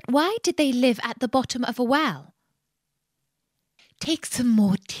 But why did they live at the bottom of a well? Take some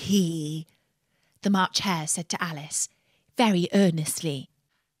more tea, the March Hare said to Alice, very earnestly.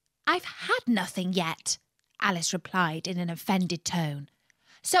 I've had nothing yet, Alice replied in an offended tone.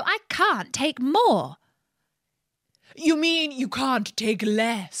 So I can't take more. You mean you can't take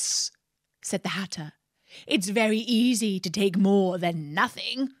less, said the Hatter. It's very easy to take more than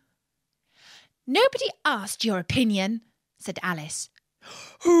nothing. Nobody asked your opinion, said Alice.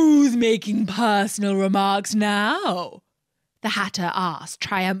 Who's making personal remarks now? The Hatter asked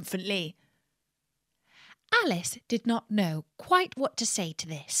triumphantly. Alice did not know quite what to say to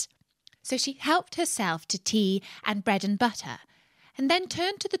this, so she helped herself to tea and bread and butter, and then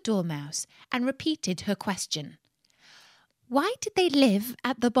turned to the Dormouse and repeated her question. Why did they live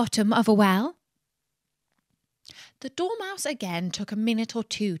at the bottom of a well? The Dormouse again took a minute or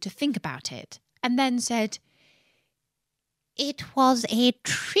two to think about it, and then said, It was a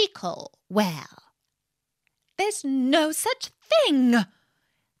treacle well. There's no such thing!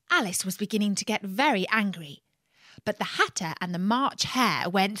 Alice was beginning to get very angry, but the Hatter and the March Hare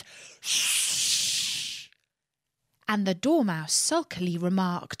went, Shh! And the Dormouse sulkily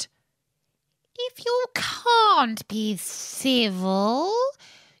remarked, If you can't be civil,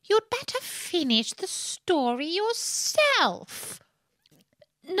 you'd better finish the story yourself.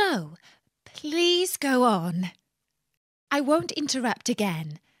 No, please go on. I won't interrupt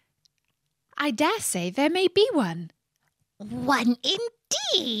again. I dare say there may be one. One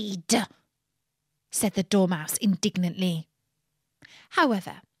indeed, said the Dormouse indignantly.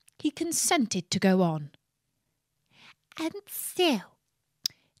 However, he consented to go on. And so,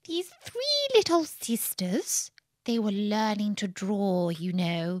 these 3 little sisters, they were learning to draw, you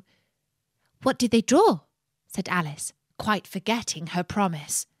know. What did they draw? Said Alice, quite forgetting her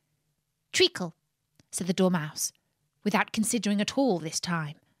promise. Treacle, said the Dormouse, without considering at all this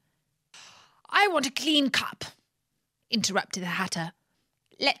time. I want a clean cup, interrupted the Hatter.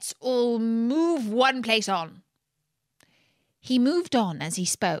 Let's all move one place on. He moved on as he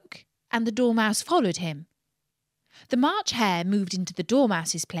spoke, and the Dormouse followed him. The March Hare moved into the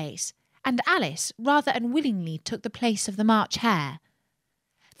Dormouse's place, and Alice rather unwillingly took the place of the March Hare.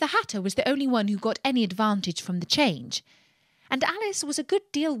 The Hatter was the only one who got any advantage from the change, and Alice was a good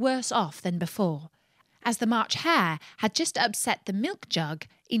deal worse off than before, as the March Hare had just upset the milk jug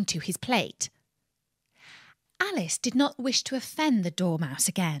into his plate. Alice did not wish to offend the Dormouse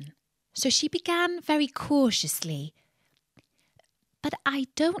again, so she began very cautiously. But I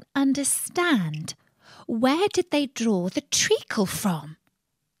don't understand. Where did they draw the treacle from?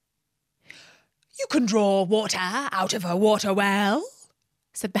 You can draw water out of a water well,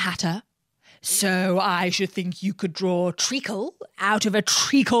 said the Hatter. So I should think you could draw treacle out of a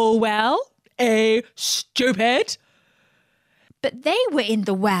treacle well, stupid? But they were in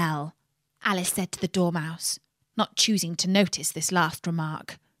the well, Alice said to the Dormouse, not choosing to notice this last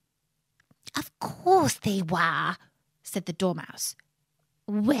remark. Of course they were, said the Dormouse.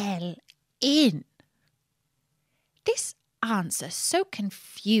 Well, in. This answer so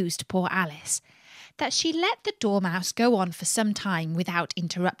confused poor Alice that she let the Dormouse go on for some time without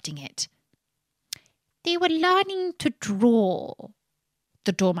interrupting it. They were learning to draw,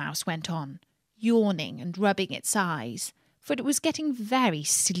 the Dormouse went on, yawning and rubbing its eyes, for it was getting very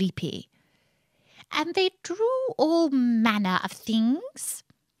sleepy. And they drew all manner of things.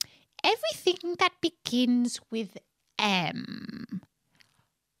 Everything that begins with M.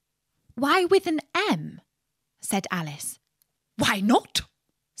 Why with an M? Said Alice. Why not?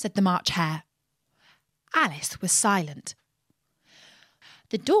 Said the March Hare. Alice was silent.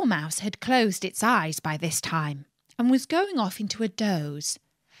 The Dormouse had closed its eyes by this time and was going off into a doze.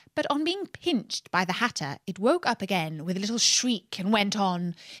 But on being pinched by the Hatter, it woke up again with a little shriek and went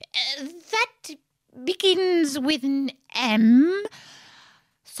on. That begins with an M,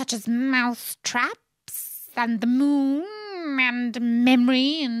 such as mouse traps and the moon and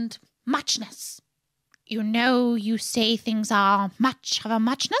memory and muchness. You know, you say things are much of a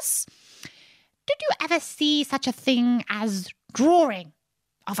muchness. Did you ever see such a thing as drawing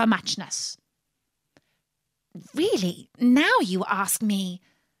of a muchness? Really, now you ask me,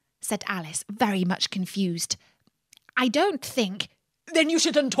 said Alice, very much confused. I don't think. Then you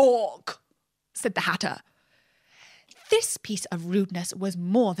shouldn't talk, said the Hatter. This piece of rudeness was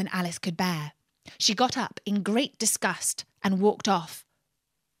more than Alice could bear. She got up in great disgust and walked off.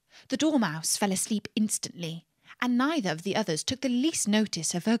 The Dormouse fell asleep instantly, and neither of the others took the least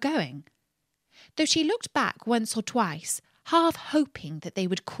notice of her going, though she looked back once or twice, half hoping that they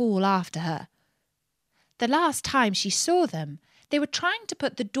would call after her. The last time she saw them, they were trying to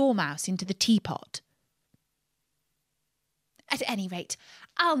put the Dormouse into the teapot. At any rate,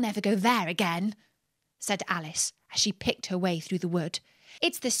 I'll never go there again, said Alice as she picked her way through the wood.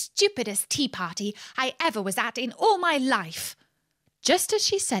 It's the stupidest tea party I ever was at in all my life. Just as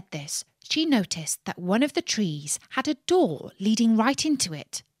she said this, she noticed that one of the trees had a door leading right into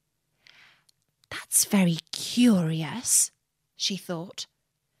it. That's very curious, she thought.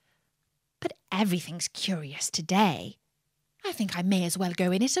 But everything's curious today. I think I may as well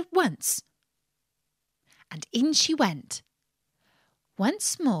go in it at once. And in she went.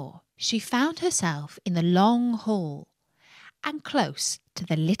 Once more she found herself in the long hall and close to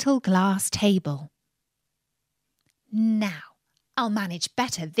the little glass table. Now I'll manage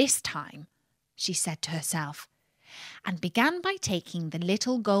better this time, she said to herself, and began by taking the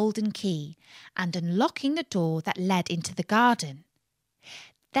little golden key and unlocking the door that led into the garden.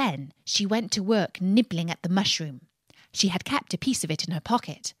 Then she went to work nibbling at the mushroom. She had kept a piece of it in her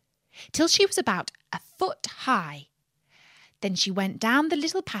pocket, till she was about a foot high. Then she went down the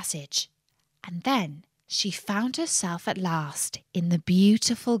little passage, and then she found herself at last in the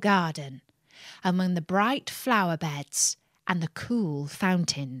beautiful garden, among the bright flower beds and the cool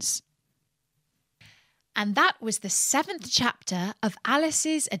fountains. And that was the 7th chapter of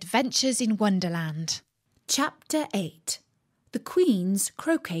Alice's Adventures in Wonderland. Chapter 8. The Queen's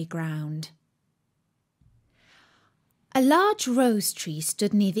Croquet Ground. A large rose tree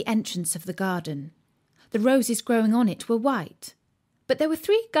stood near the entrance of the garden. The roses growing on it were white, but there were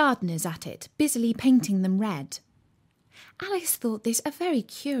 3 gardeners at it, busily painting them red. Alice thought this a very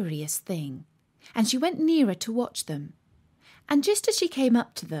curious thing, and she went nearer to watch them. And just as she came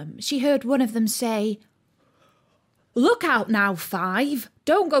up to them, she heard one of them say, "Look out now, Five.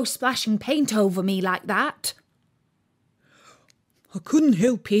 Don't go splashing paint over me like that." "I couldn't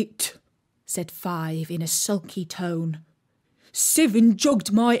help it," said Five in a sulky tone. "Seven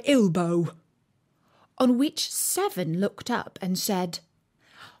jogged my elbow." On which Seven looked up and said,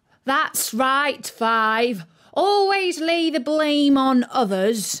 "That's right, Five. Always lay the blame on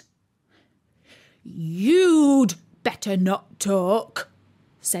others." "You'd better not talk,"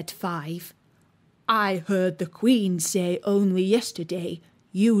 said Five. "I heard the Queen say only yesterday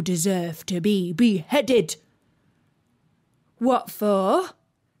you deserve to be beheaded." "What for?"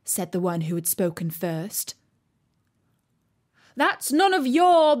 said the one who had spoken first. "That's none of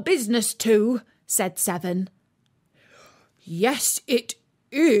your business too," said Seven. "Yes, it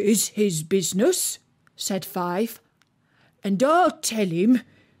is his business," said Five. "And I'll tell him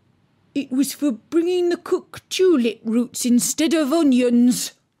it was for bringing the cook tulip roots instead of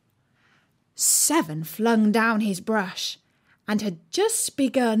onions." Seven flung down his brush and had just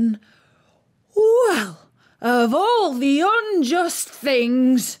begun, "Well, of all the unjust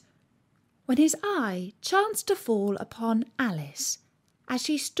things," when his eye chanced to fall upon Alice as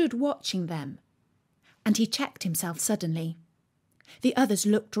she stood watching them, and he checked himself suddenly. The others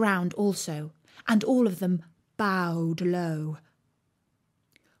looked round also, and all of them bowed low.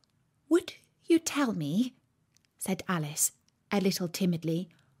 "Would you tell me," said Alice, a little timidly,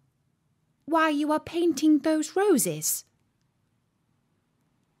 "why you are painting those roses?"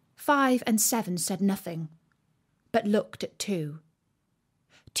 5 and 7 said nothing, but looked at 2.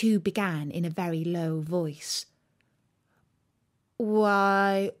 2 began in a very low voice.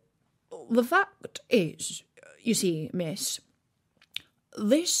 "Why, the fact is, you see, miss,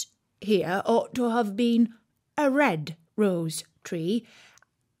 this here ought to have been a red rose tree,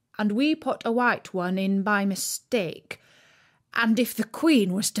 and we put a white one in by mistake, and if the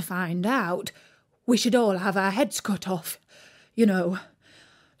Queen was to find out, we should all have our heads cut off, you know.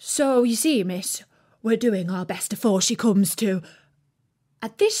 So, you see, miss, we're doing our best afore she comes to—"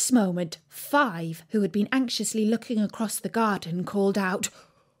 At this moment, 5, who had been anxiously looking across the garden, called out,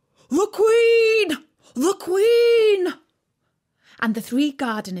 "The Queen! The Queen!" And the 3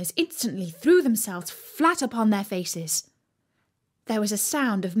 gardeners instantly threw themselves flat upon their faces. There was a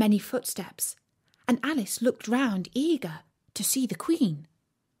sound of many footsteps, and Alice looked round eager to see the Queen.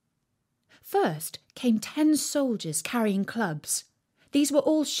 First came 10 soldiers carrying clubs. These were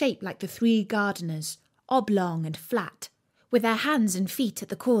all shaped like the 3 gardeners, oblong and flat, with their hands and feet at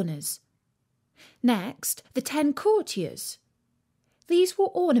the corners. Next, the 10 courtiers. These were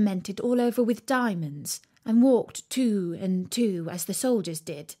ornamented all over with diamonds, and walked 2 and 2 as the soldiers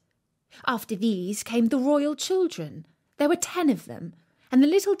did. After these came the royal children. There were 10 of them, and the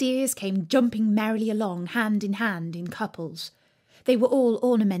little dears came jumping merrily along hand in couples. They were all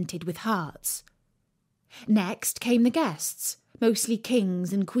ornamented with hearts. Next came the guests, mostly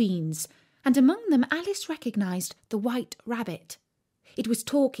kings and queens, and among them Alice recognised the white rabbit. It was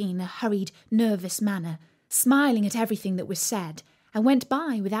talking in a hurried, nervous manner, smiling at everything that was said, and went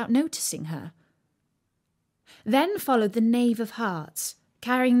by without noticing her. Then followed the Knave of Hearts,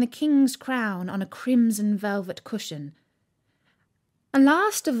 carrying the king's crown on a crimson velvet cushion. And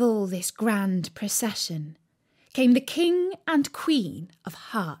last of all this grand procession came the King and Queen of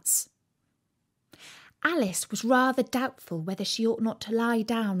Hearts. Alice was rather doubtful whether she ought not to lie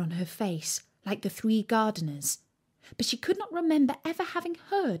down on her face, like the 3 gardeners, but she could not remember ever having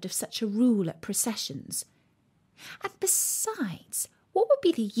heard of such a rule at processions. And besides, what would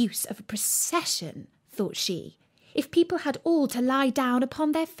be the use of a procession, thought she, if people had all to lie down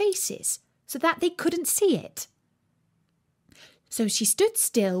upon their faces, so that they couldn't see it? So she stood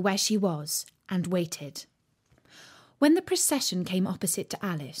still where she was, and waited. When the procession came opposite to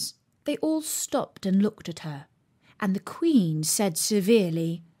Alice, they all stopped and looked at her, and the Queen said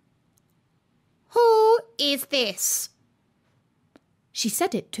severely, "Who is this?" She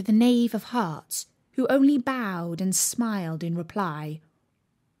said it to the Knave of Hearts, who only bowed and smiled in reply.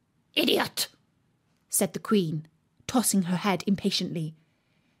 "Idiot!" said the Queen, tossing her head impatiently.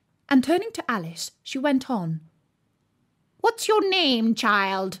 And turning to Alice, she went on. "What's your name,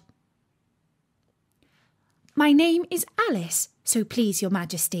 child?" "My name is Alice, so please your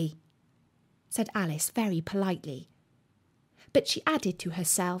Majesty," said Alice very politely. But she added to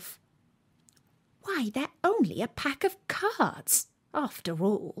herself, "Why, they're only a pack of cards, after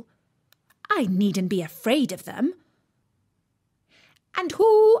all. I needn't be afraid of them." "And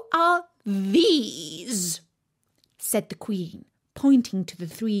who are these?" said the Queen, pointing to the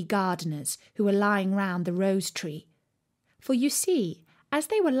 3 gardeners who were lying round the rose tree. For you see, as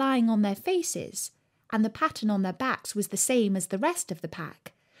they were lying on their faces, and the pattern on their backs was the same as the rest of the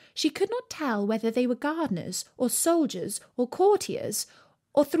pack, she could not tell whether they were gardeners or soldiers or courtiers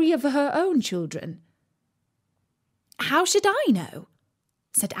or 3 of her own children. "How should I know?"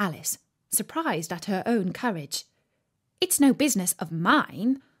 said Alice, surprised at her own courage. "It's no business of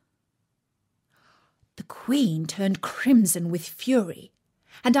mine." The Queen turned crimson with fury,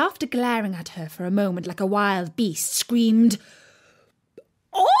 and after glaring at her for a moment like a wild beast, screamed,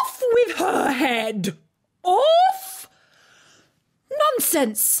 "Off with her head! Off!"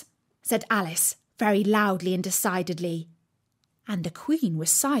 "Nonsense!" said Alice, very loudly and decidedly, and the Queen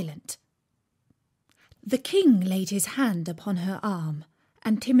was silent. The King laid his hand upon her arm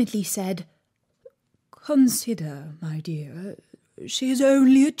and timidly said, "Consider, my dear, she is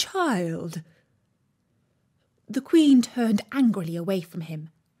only a child." The Queen turned angrily away from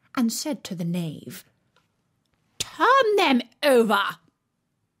him and said to the Knave, "Turn them over."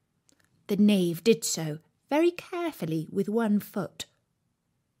 The Knave did so, very carefully with one foot.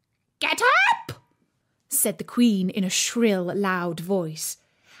 "Get up!" said the Queen in a shrill, loud voice,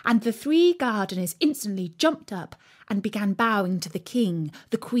 and the 3 gardeners instantly jumped up and began bowing to the King,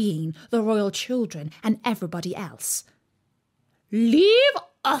 the Queen, the royal children, and everybody else. "Leave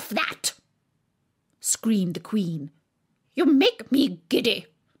off that!" screamed the Queen. You make me giddy."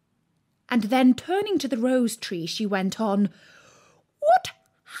 And then turning to the rose tree, she went on, "What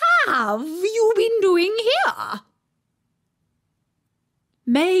have you been doing here?"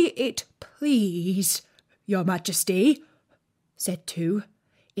 "May it please your Majesty," said two,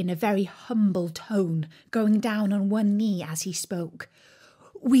 in a very humble tone, going down on one knee as he spoke.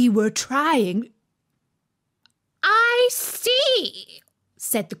 "We were trying—" "I see,"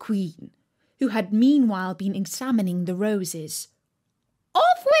 said the Queen, who had meanwhile been examining the roses.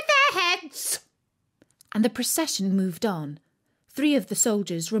 "Off with their heads!" And the procession moved on, 3 of the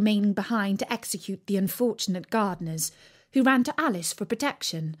soldiers remaining behind to execute the unfortunate gardeners, who ran to Alice for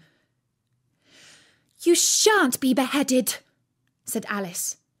protection. "You shan't be beheaded," said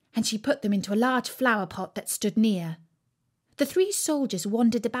Alice, and she put them into a large flower pot that stood near. The 3 soldiers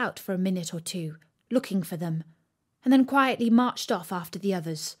wandered about for a minute or 2, looking for them, and then quietly marched off after the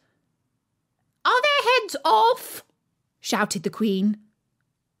others. "Are their heads off?" shouted the Queen.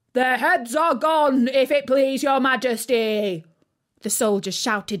 "Their heads are gone, if it please your Majesty," the soldiers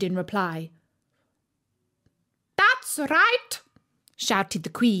shouted in reply. "That's right," shouted the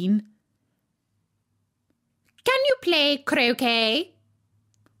Queen. "Can you play croquet?"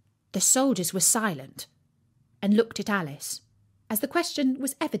 The soldiers were silent and looked at Alice, as the question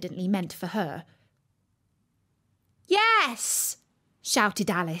was evidently meant for her. "Yes," shouted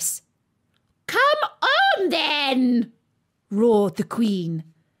Alice. "Come on then," roared the Queen,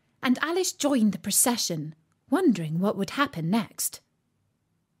 and Alice joined the procession, wondering what would happen next.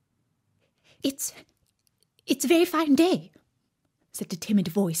 It's a very fine day," said a timid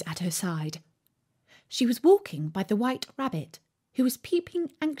voice at her side. She was walking by the White Rabbit, who was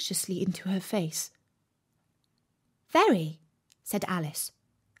peeping anxiously into her face. "Very," said Alice.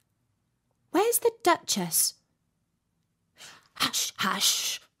 "Where's the Duchess?" "Hush,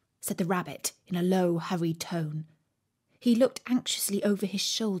 hush," said the Rabbit in a low, hurried tone. He looked anxiously over his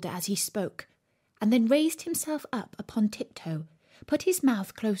shoulder as he spoke, and then raised himself up upon tiptoe, put his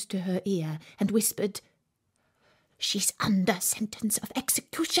mouth close to her ear, and whispered, "She's under sentence of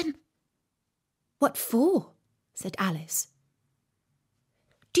execution." "What for?" said Alice.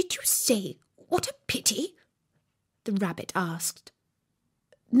 "Did you say, 'What a pity'?" the Rabbit asked.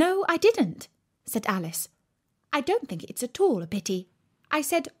 "No, I didn't," said Alice. "I don't think it's at all a pity. I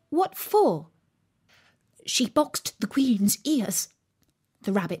said, 'What for?'" "She boxed the Queen's ears,"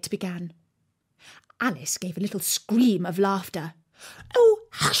 the Rabbit began. Alice gave a little scream of laughter. "Oh,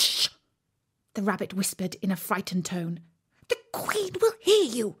 hush!" the Rabbit whispered in a frightened tone. "The Queen will hear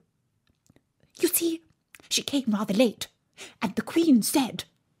you. You see, she came rather late, and the Queen said—"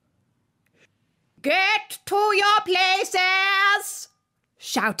 "Get to your places!"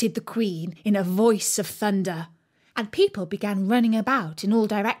 shouted the Queen in a voice of thunder, and people began running about in all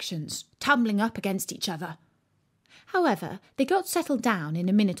directions, tumbling up against each other. However, they got settled down in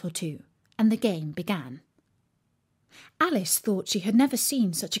a minute or 2, and the game began. Alice thought she had never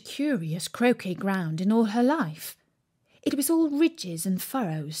seen such a curious croquet ground in all her life. It was all ridges and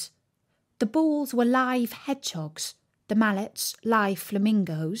furrows. The balls were live hedgehogs, the mallets live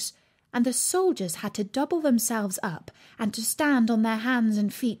flamingos, and the soldiers had to double themselves up and to stand on their hands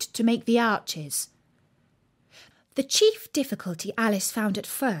and feet to make the arches. The chief difficulty Alice found at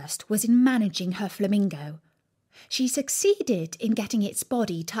first was in managing her flamingo. She succeeded in getting its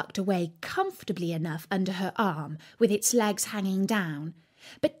body tucked away comfortably enough under her arm, with its legs hanging down,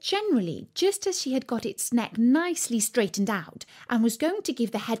 but generally, just as she had got its neck nicely straightened out and was going to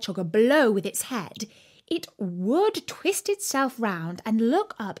give the hedgehog a blow with its head, it would twist itself round and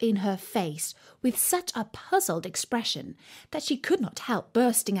look up in her face with such a puzzled expression that she could not help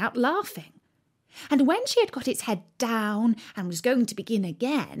bursting out laughing. And when she had got its head down and was going to begin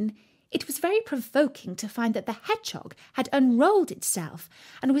again, it was very provoking to find that the hedgehog had unrolled itself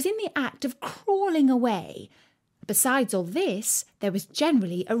and was in the act of crawling away. Besides all this, there was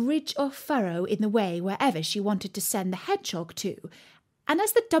generally a ridge or furrow in the way wherever she wanted to send the hedgehog to, and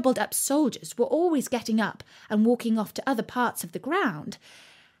as the doubled-up soldiers were always getting up and walking off to other parts of the ground,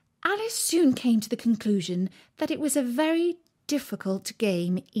 Alice soon came to the conclusion that it was a very difficult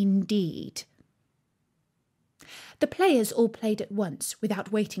game indeed. The players all played at once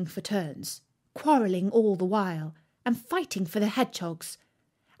without waiting for turns, quarrelling all the while, and fighting for the hedgehogs.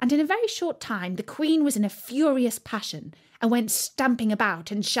 And in a very short time the Queen was in a furious passion, and went stamping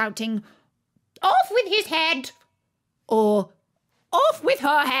about and shouting, "Off with his head!" or "Off with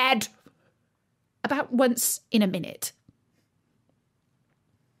her head!" about once in a minute.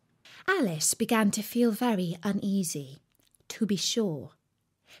 Alice began to feel very uneasy, to be sure.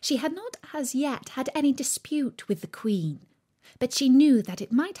 She had not as yet had any dispute with the Queen, but she knew that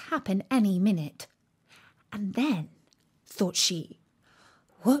it might happen any minute. And then, thought she.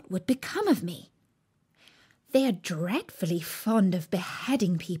 What would become of me? They are dreadfully fond of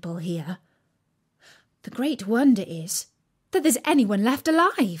beheading people here. The great wonder is that there's anyone left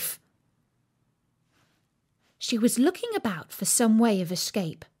alive. She was looking about for some way of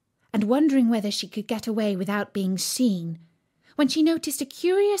escape and wondering whether she could get away without being seen, when she noticed a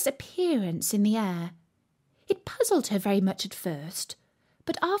curious appearance in the air. It puzzled her very much at first,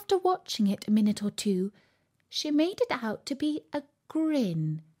 but after watching it a minute or two, she made it out to be a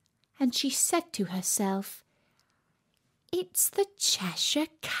grin, and she said to herself, "It's the Cheshire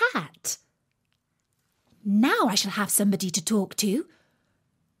Cat. Now I shall have somebody to talk to."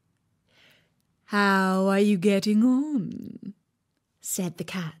 "How are you getting on?" said the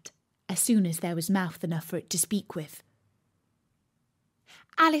cat, as soon as there was mouth enough for it to speak with.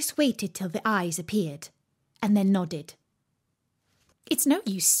 Alice waited till the eyes appeared, and then nodded. It's no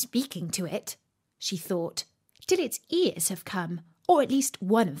use speaking to it, she thought, till its ears have come, or at least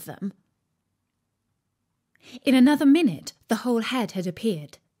one of them. In another minute the whole head had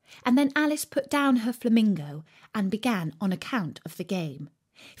appeared, and then Alice put down her flamingo and began on account of the game,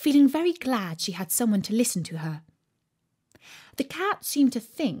 feeling very glad she had someone to listen to her. The cat seemed to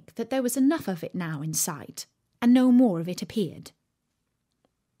think that there was enough of it now in sight, and no more of it appeared.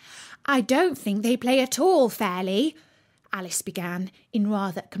 "I don't think they play at all fairly," Alice began in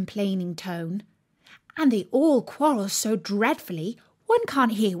rather a complaining tone. "And they all quarrel so dreadfully one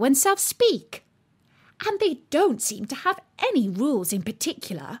can't hear oneself speak. And they don't seem to have any rules in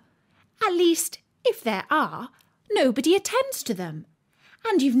particular. At least, if there are, nobody attends to them.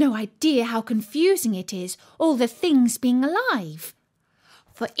 And you've no idea how confusing it is, all the things being alive.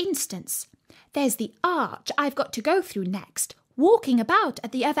 For instance, there's the arch I've got to go through next, walking about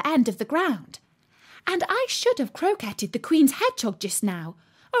at the other end of the ground. And I should have croqueted the Queen's hedgehog just now,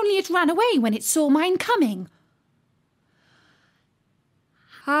 only it ran away when it saw mine coming."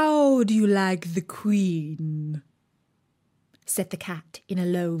 "How do you like the Queen?" said the cat in a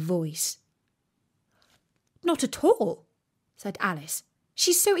low voice. "Not at all," said Alice.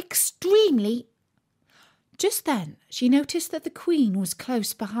 "She's so extremely—" Just then she noticed that the Queen was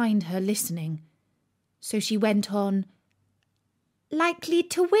close behind her listening. So she went on, "Likely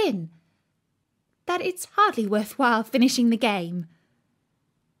to win? That it's hardly worthwhile finishing the game."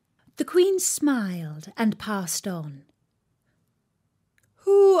 The Queen smiled and passed on.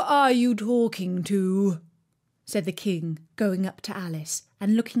 "Who are you talking to?" said the King, going up to Alice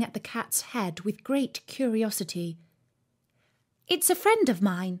and looking at the cat's head with great curiosity. "It's a friend of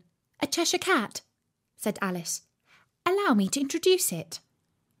mine, a Cheshire Cat," said Alice. "Allow me to introduce it."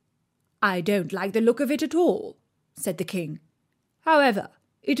 "I don't like the look of it at all," said the King. "However,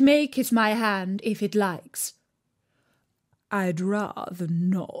 it may kiss my hand if it likes." "I'd rather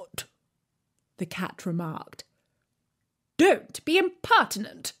not," the cat remarked. "Don't be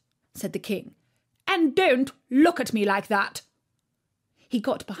impertinent," said the King, "and don't look at me like that." He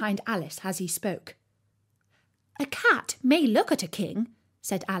got behind Alice as he spoke. "A cat may look at a king,"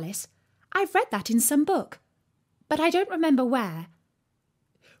 said Alice. "I've read that in some book, but I don't remember where."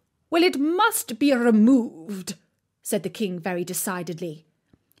 "Well, it must be removed," said the King very decidedly,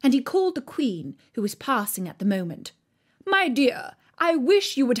 and he called the Queen, who was passing at the moment. "My dear, I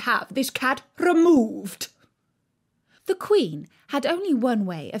wish you would have this cat removed." The Queen had only one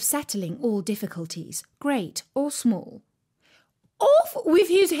way of settling all difficulties, great or small. "Off with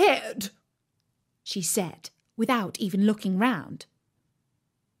his head," she said, without even looking round.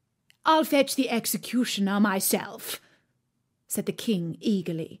 "I'll fetch the executioner myself," said the King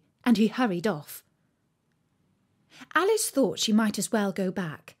eagerly, and he hurried off. Alice thought she might as well go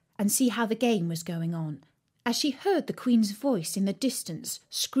back and see how the game was going on, as she heard the Queen's voice in the distance,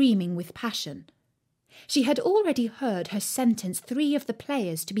 screaming with passion. She had already heard her sentence 3 of the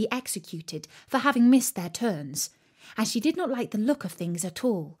players to be executed for having missed their turns, and she did not like the look of things at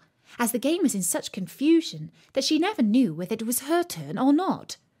all, as the game was in such confusion that she never knew whether it was her turn or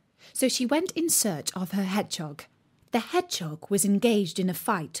not. So she went in search of her hedgehog. The hedgehog was engaged in a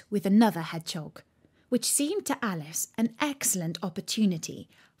fight with another hedgehog, which seemed to Alice an excellent opportunity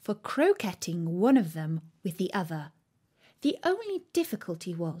for croqueting one of them with the other. The only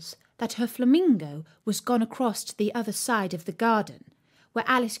difficulty was that her flamingo was gone across to the other side of the garden, where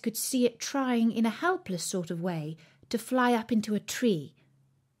Alice could see it trying in a helpless sort of way to fly up into a tree.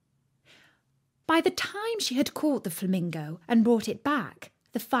 By the time she had caught the flamingo and brought it back,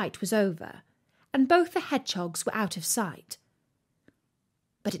 the fight was over, and both the hedgehogs were out of sight.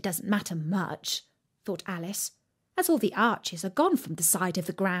 "But it doesn't matter much," thought Alice, "as all the arches are gone from the side of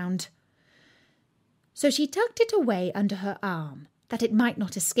the ground." So she tucked it away under her arm, that it might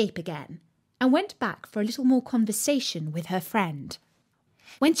not escape again, and went back for a little more conversation with her friend.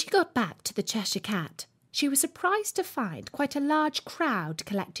 When she got back to the Cheshire Cat, she was surprised to find quite a large crowd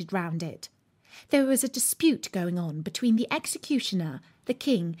collected round it. There was a dispute going on between the executioner, the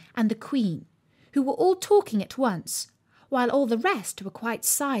king, and the queen, who were all talking at once, while all the rest were quite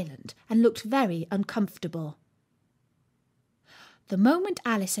silent and looked very uncomfortable. The moment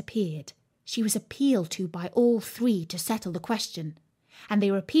Alice appeared, she was appealed to by all three to settle the question, and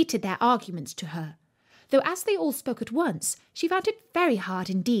they repeated their arguments to her, though as they all spoke at once, she found it very hard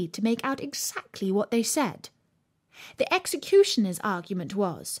indeed to make out exactly what they said. The executioner's argument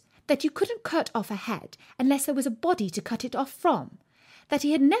was that you couldn't cut off a head unless there was a body to cut it off from, that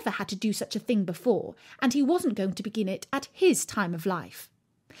he had never had to do such a thing before, and he wasn't going to begin it at his time of life.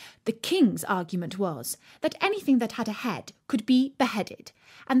 The king's argument was that anything that had a head could be beheaded,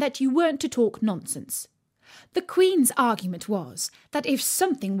 and that you weren't to talk nonsense. The queen's argument was that if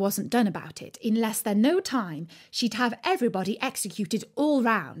something wasn't done about it in less than no time, she'd have everybody executed all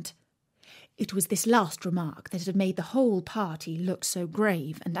round. It was this last remark that had made the whole party look so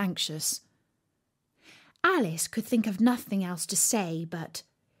grave and anxious. Alice could think of nothing else to say but,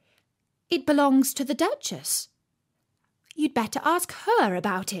 "It belongs to the Duchess. You'd better ask her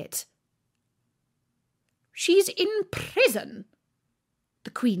about it." "She's in prison,"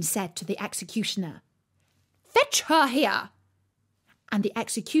 the Queen said to the executioner. "Fetch her here." And the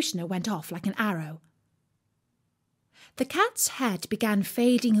executioner went off like an arrow. The cat's head began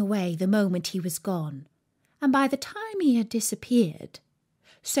fading away the moment he was gone, and by the time he had disappeared,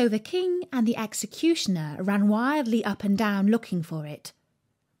 so the king and the executioner ran wildly up and down looking for it,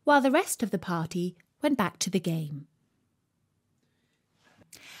 while the rest of the party went back to the game.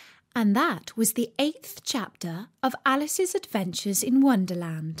 And that was the 8th chapter of Alice's Adventures in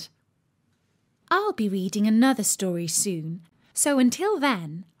Wonderland. I'll be reading another story soon, so until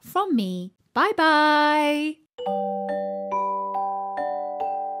then, from me, bye-bye!